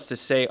condemn us to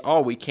say,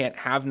 oh, we can't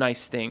have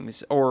nice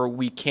things, or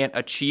we can't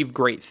achieve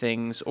great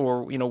things,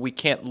 or, we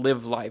can't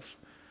live life.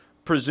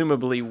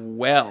 presumably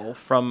well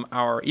from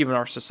even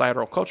our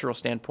societal cultural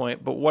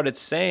standpoint, but what it's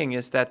saying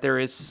is that there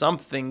is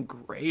something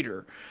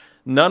greater.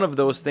 None of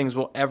those things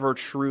will ever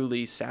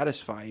truly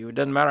satisfy you. It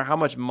doesn't matter how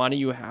much money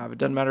you have. It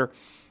doesn't matter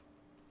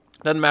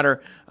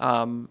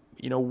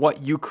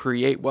what you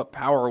create, what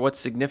power, what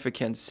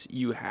significance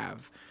you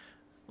have.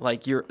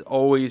 Like, you're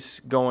always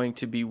going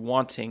to be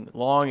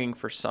longing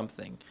for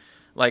something.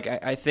 Like,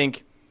 I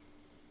think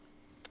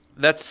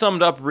that's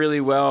summed up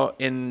really well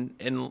in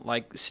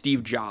like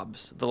Steve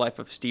Jobs, the life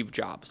of Steve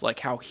Jobs,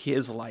 like how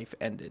his life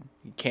ended.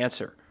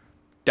 Cancer,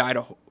 died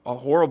a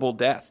horrible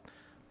death,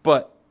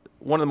 but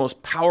one of the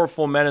most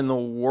powerful men in the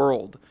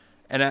world,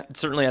 and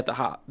certainly at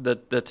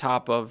the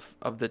top of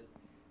the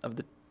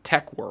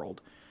tech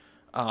world.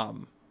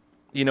 And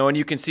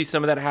you can see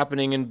some of that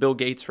happening in Bill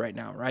Gates right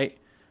now, right?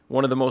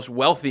 One of the most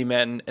wealthy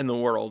men in the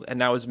world, and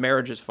now his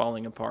marriage is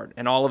falling apart,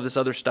 and all of this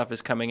other stuff is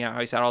coming out.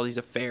 He's had all these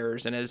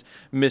affairs and has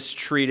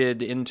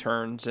mistreated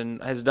interns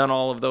and has done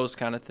all of those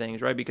kind of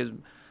things, right? Because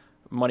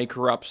money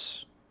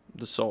corrupts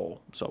the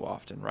soul so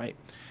often, right?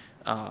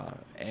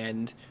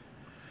 And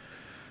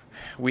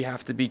we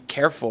have to be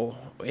careful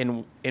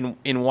in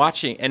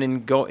watching and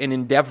in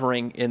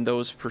endeavoring in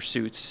those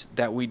pursuits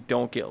that we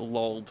don't get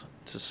lulled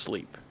to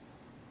sleep.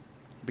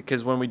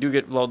 Because when we do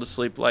get lulled to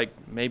sleep, like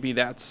maybe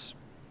that's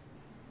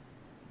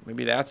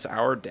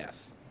our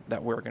death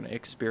that we're going to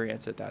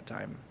experience at that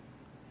time.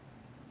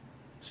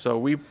 So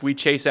we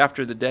chase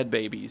after the dead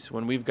babies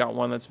when we've got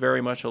one that's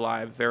very much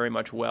alive, very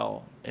much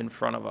well in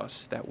front of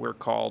us, that we're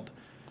called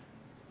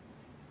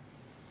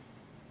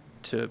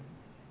to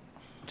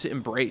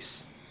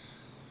embrace.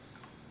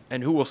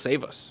 And who will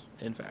save us,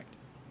 in fact.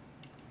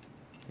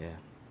 Yeah.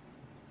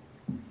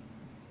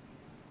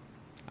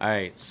 All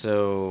right,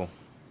 so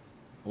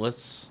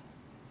let's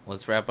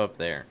wrap up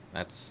there.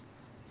 That's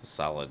a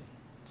solid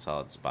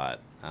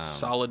spot.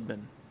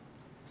 Solomon.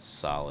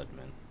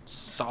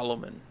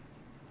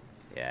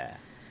 Yeah.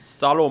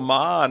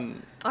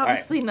 Solomon.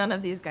 Obviously, none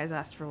of these guys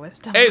asked for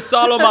wisdom. Hey,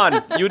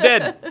 Solomon, you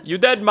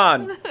dead,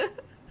 man.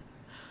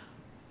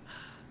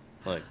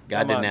 Look,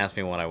 God didn't ask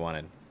me what I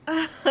wanted.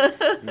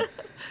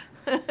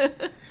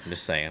 I'm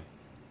just saying.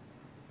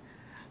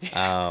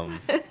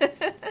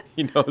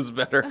 He knows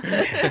better.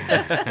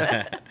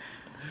 I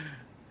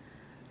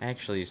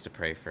actually used to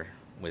pray for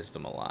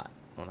wisdom a lot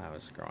when I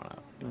was growing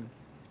up.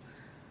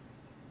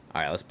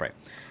 All right, let's pray.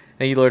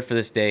 Thank you, Lord, for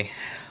this day.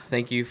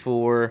 Thank you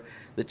for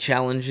the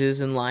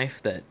challenges in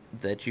life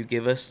that you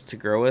give us to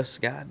grow us,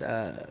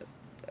 God.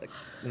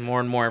 More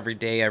and more every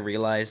day I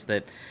realize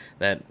that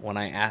when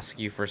I ask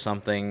you for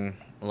something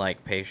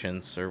like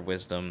patience or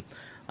wisdom,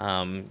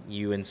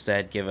 you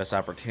instead give us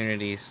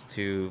opportunities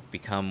to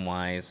become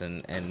wise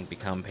and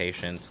become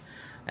patient.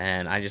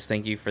 And I just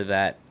thank you for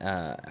that.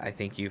 I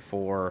thank you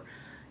for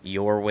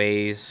your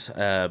ways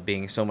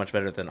being so much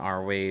better than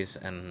our ways.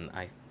 And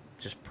I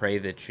just pray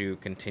that you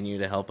continue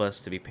to help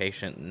us to be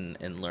patient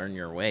and learn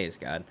your ways,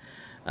 God.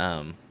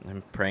 I'm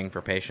praying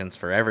for patience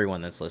for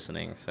everyone that's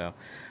listening. So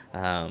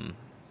I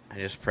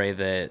just pray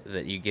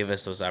that you give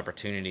us those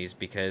opportunities,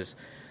 because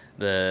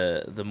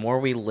the more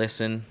we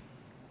listen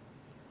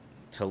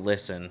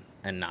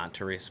and not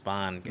to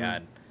respond,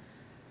 God,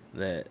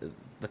 the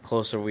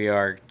closer we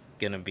are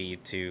going to be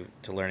to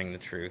learning the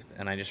truth.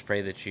 And I just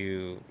pray that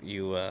you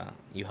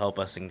help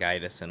us and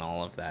guide us in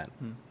all of that.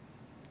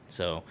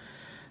 So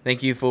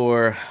thank you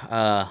for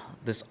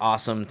this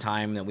awesome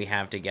time that we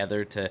have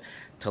together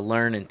to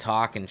learn and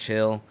talk and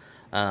chill.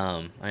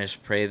 I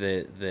just pray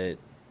that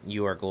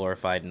you are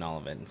glorified in all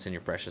of it. It's in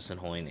your precious and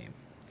holy name.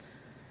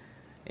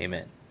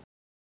 Amen.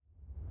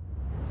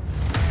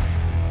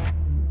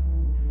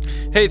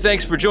 Hey,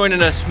 thanks for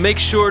joining us. Make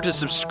sure to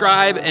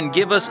subscribe and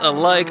give us a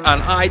like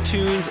on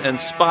iTunes and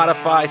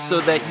Spotify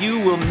so that you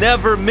will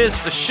never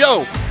miss a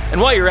show.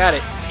 And while you're at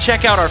it,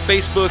 check out our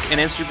Facebook and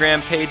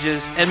Instagram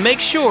pages and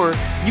make sure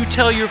you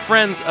tell your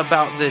friends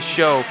about this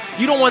show.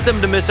 You don't want them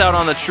to miss out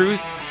on the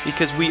truth,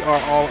 because we are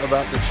all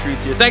about the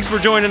truth here. Thanks for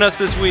joining us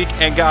this week,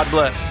 and God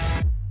bless.